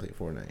believe you don't play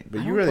Fortnite, but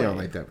I you don't really play. aren't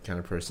like that kind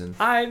of person.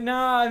 I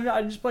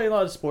just play a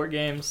lot of sport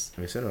games.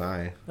 I mean, so do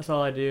I. That's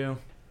all I do.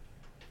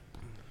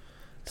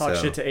 Talk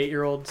So, shit to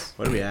 8-year-olds.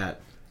 What are we at?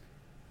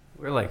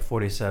 We're like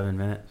 47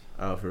 minutes.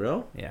 Oh, for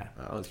real? Yeah,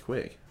 Oh, that was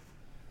quick.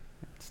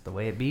 it's the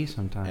way it be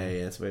sometimes.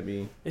 Hey, that's what it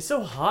be. It's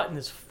so hot in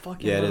this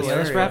fucking Yeah, it little is. Yeah,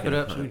 let's area. wrap it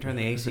up so we can turn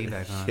the AC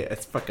back on. Yeah,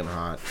 it's fucking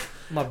hot.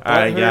 My butt All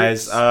right,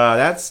 guys.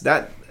 hurts.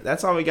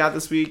 That's all we got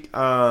this week.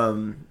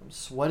 I'm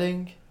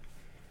sweating.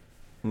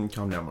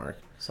 Calm down, Mark.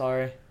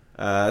 Sorry.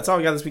 That's all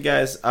we got this week,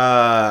 guys.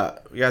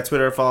 We got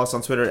Twitter. Follow us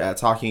on Twitter at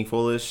Talking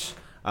Foolish.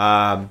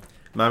 I'm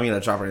gonna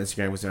drop our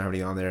Instagram because we don't have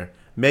anything on there.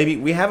 Maybe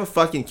we have a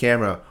fucking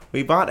camera.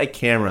 We bought a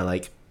camera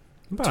like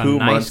About 2 a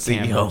nice months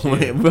camera, ago. too.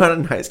 We bought a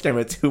nice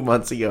camera 2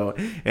 months ago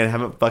and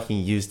haven't fucking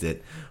used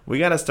it. We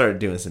gotta start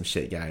doing some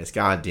shit, guys.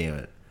 God damn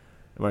it,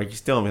 Mark. You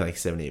still owe me like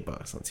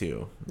 $78 on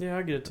 2. Yeah,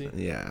 I'll get it to you.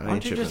 Yeah, I Why ain't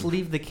don't you just tripping.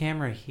 leave the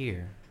camera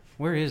here?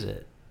 Where is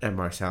it? At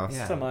Mark's house.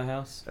 Yeah. It's at my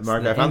house.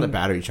 Mark, the I found the in-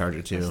 battery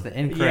charger too. It's the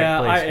incorrect Yeah,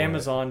 place I for it.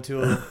 Amazon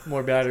to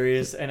more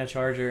batteries and a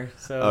charger,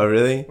 so Oh,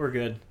 really? we're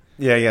good.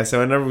 Yeah. So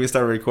whenever we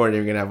start recording,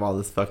 we're gonna have all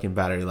this fucking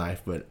battery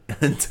life. But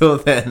until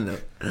then,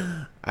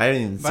 I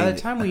haven't even By seen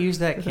the time we use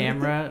that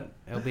camera,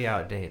 it'll be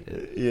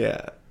outdated.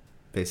 Yeah,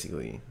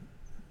 basically.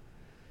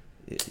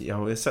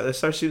 Let's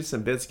start shooting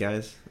some bits,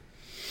 guys.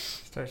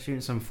 Start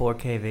shooting some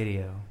 4K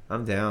video.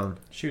 I'm down.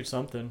 Shoot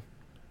something.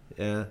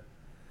 Yeah.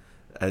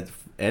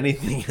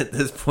 Anything at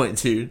this point,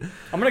 dude.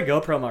 I'm gonna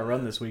GoPro my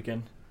run this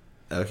weekend.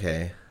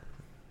 Okay.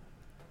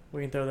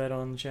 We can throw that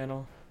on the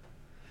channel.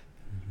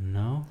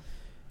 No?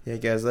 Yeah,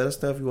 guys, let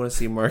us know if you want to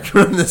see Mark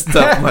run this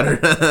Tough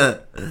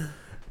Mudder.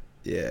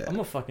 Yeah. I'm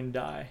gonna fucking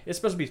die. It's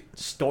supposed to be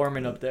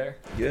storming up there.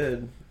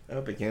 Good. I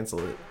hope they cancel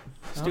it.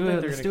 Let's I do don't think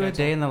a, they're let's gonna do a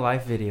cancel. day in the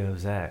life video of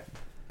Zach.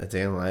 A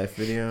day in life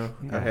video.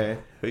 Yeah. Okay,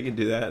 we can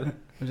do that.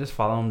 We'll just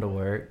follow him to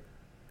work.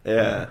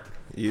 Yeah.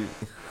 You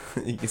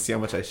can see how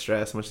much I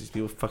stress, how much these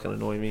people fucking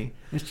annoy me.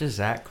 It's just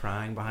Zach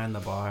crying behind the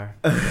bar.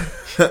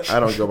 I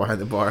don't go behind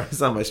the bar. It's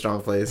not my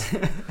strong place.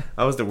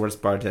 I was the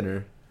worst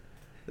bartender.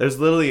 There's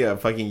literally a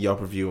fucking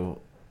Yelp review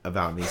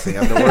about me saying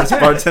I'm the worst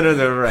bartender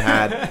they've ever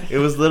had. It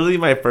was literally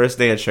my first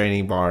day at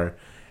training bar,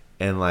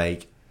 and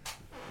like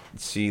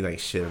she like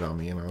shitted on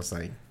me, and I was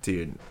like,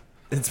 dude,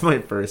 it's my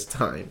first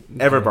time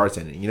ever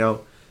bartending, you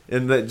know?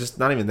 And just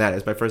not even that,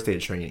 it's my first day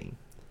of training.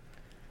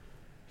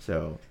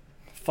 So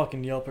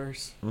Fucking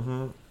Yelpers. mm-hmm.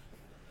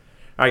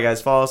 All right,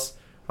 guys, follow us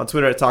on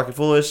Twitter at Talking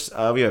Foolish.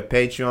 We have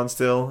Patreon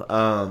still.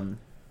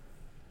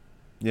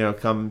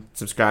 Come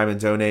subscribe and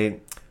donate.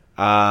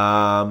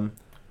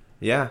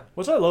 Yeah,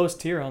 What's our lowest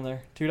tier on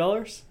there?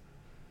 $2?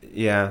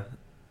 yeah.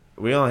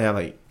 We only have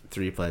like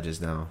 3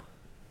 pledges now.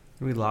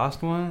 We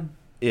lost one.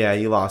 Yeah,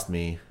 you lost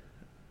me.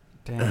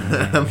 Damn.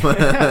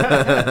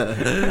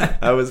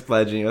 I was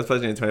pledging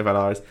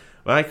 $25.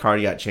 My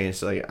card got changed,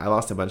 so like I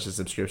lost a bunch of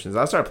subscriptions.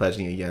 I'll start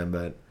pledging again,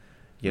 but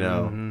you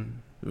know,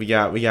 we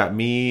got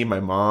me, my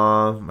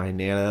mom, my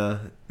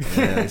nana,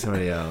 and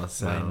somebody else.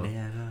 So. My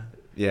nana.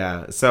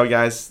 Yeah. So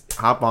guys,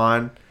 hop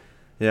on.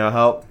 You know,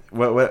 help.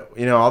 What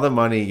you know, all the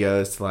money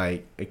goes to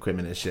like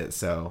equipment and shit.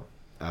 So,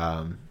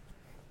 Not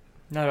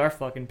our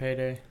fucking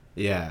payday.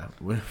 yeah,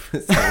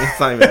 it's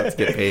not even have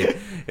to get paid.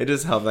 It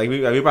just helped. Like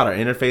we bought our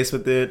interface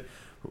with it.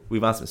 We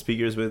bought some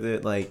speakers with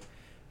it. Like,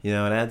 you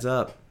know, it adds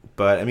up.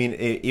 But I mean,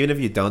 even if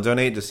you don't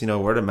donate, just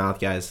word of mouth,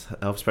 guys,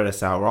 help spread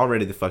us out. We're all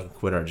ready to fucking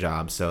quit our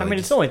jobs. So I mean,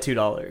 it's only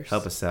 $2.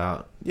 help us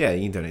out. Yeah,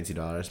 you can donate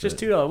 $2. Just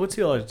 $2. What's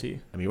 $2 to you?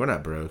 I mean, we're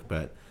not broke,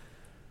 but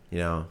you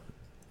know,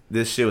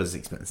 this shit was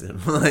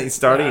expensive. Like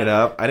starting it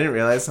up, I didn't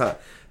realize how.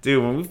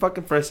 Dude, when we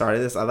fucking first started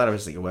this, I thought it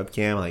was like a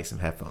webcam, like some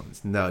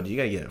headphones. No, dude, you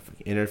gotta get a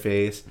fucking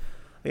interface.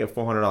 Like a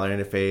 $400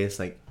 interface.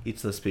 Like each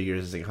of the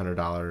speakers is like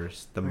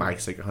 $100. The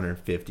mic's like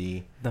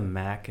 $150. The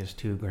Mac is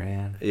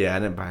 $2,000. Yeah, I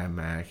didn't buy a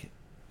Mac.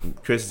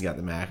 Chris has got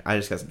the Mac. I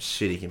just got some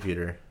shitty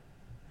computer.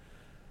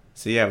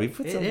 So yeah, we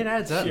put some. It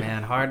adds up, Yeah.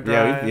 man. Hard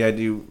drive.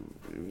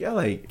 Yeah,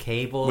 like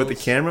Cables. with the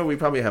camera, we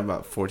probably have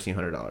about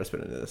 $1,400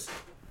 put into this.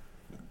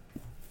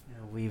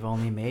 We've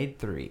only made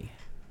 3.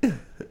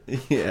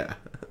 Yeah,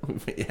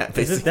 yeah.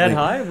 Is it that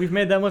high? We've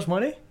made that much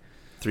money?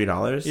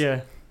 $3?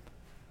 Yeah.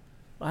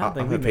 I don't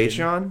think on we the made.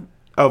 Patreon.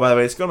 Oh, by the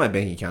way, it's going to my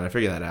bank account. I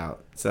figured that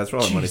out. So that's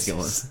where all the money's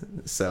going. Jesus.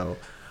 So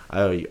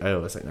I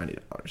owe us like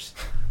 $90.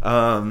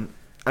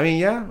 I mean,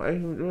 yeah,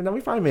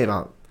 we probably made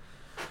about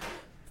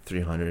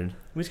 $300.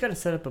 We just got to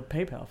set up a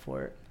PayPal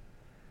for it.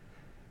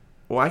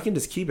 Well, I can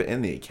just keep it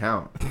in the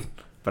account,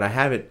 but I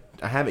have it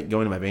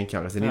going to my bank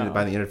account because I needed to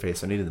buy the interface.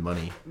 So I needed the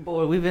money.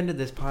 Boy, we've ended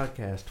this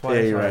podcast twice.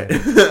 Yeah, you're right.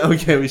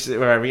 Okay, we should.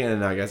 All right, we're getting it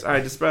now, guys. All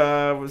right, just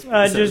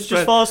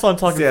Just follow us on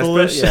Talking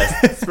Foolish.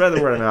 Spread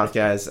the word of mouth,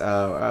 guys.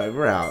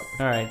 We're out.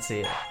 All right,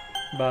 see ya.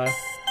 Bye.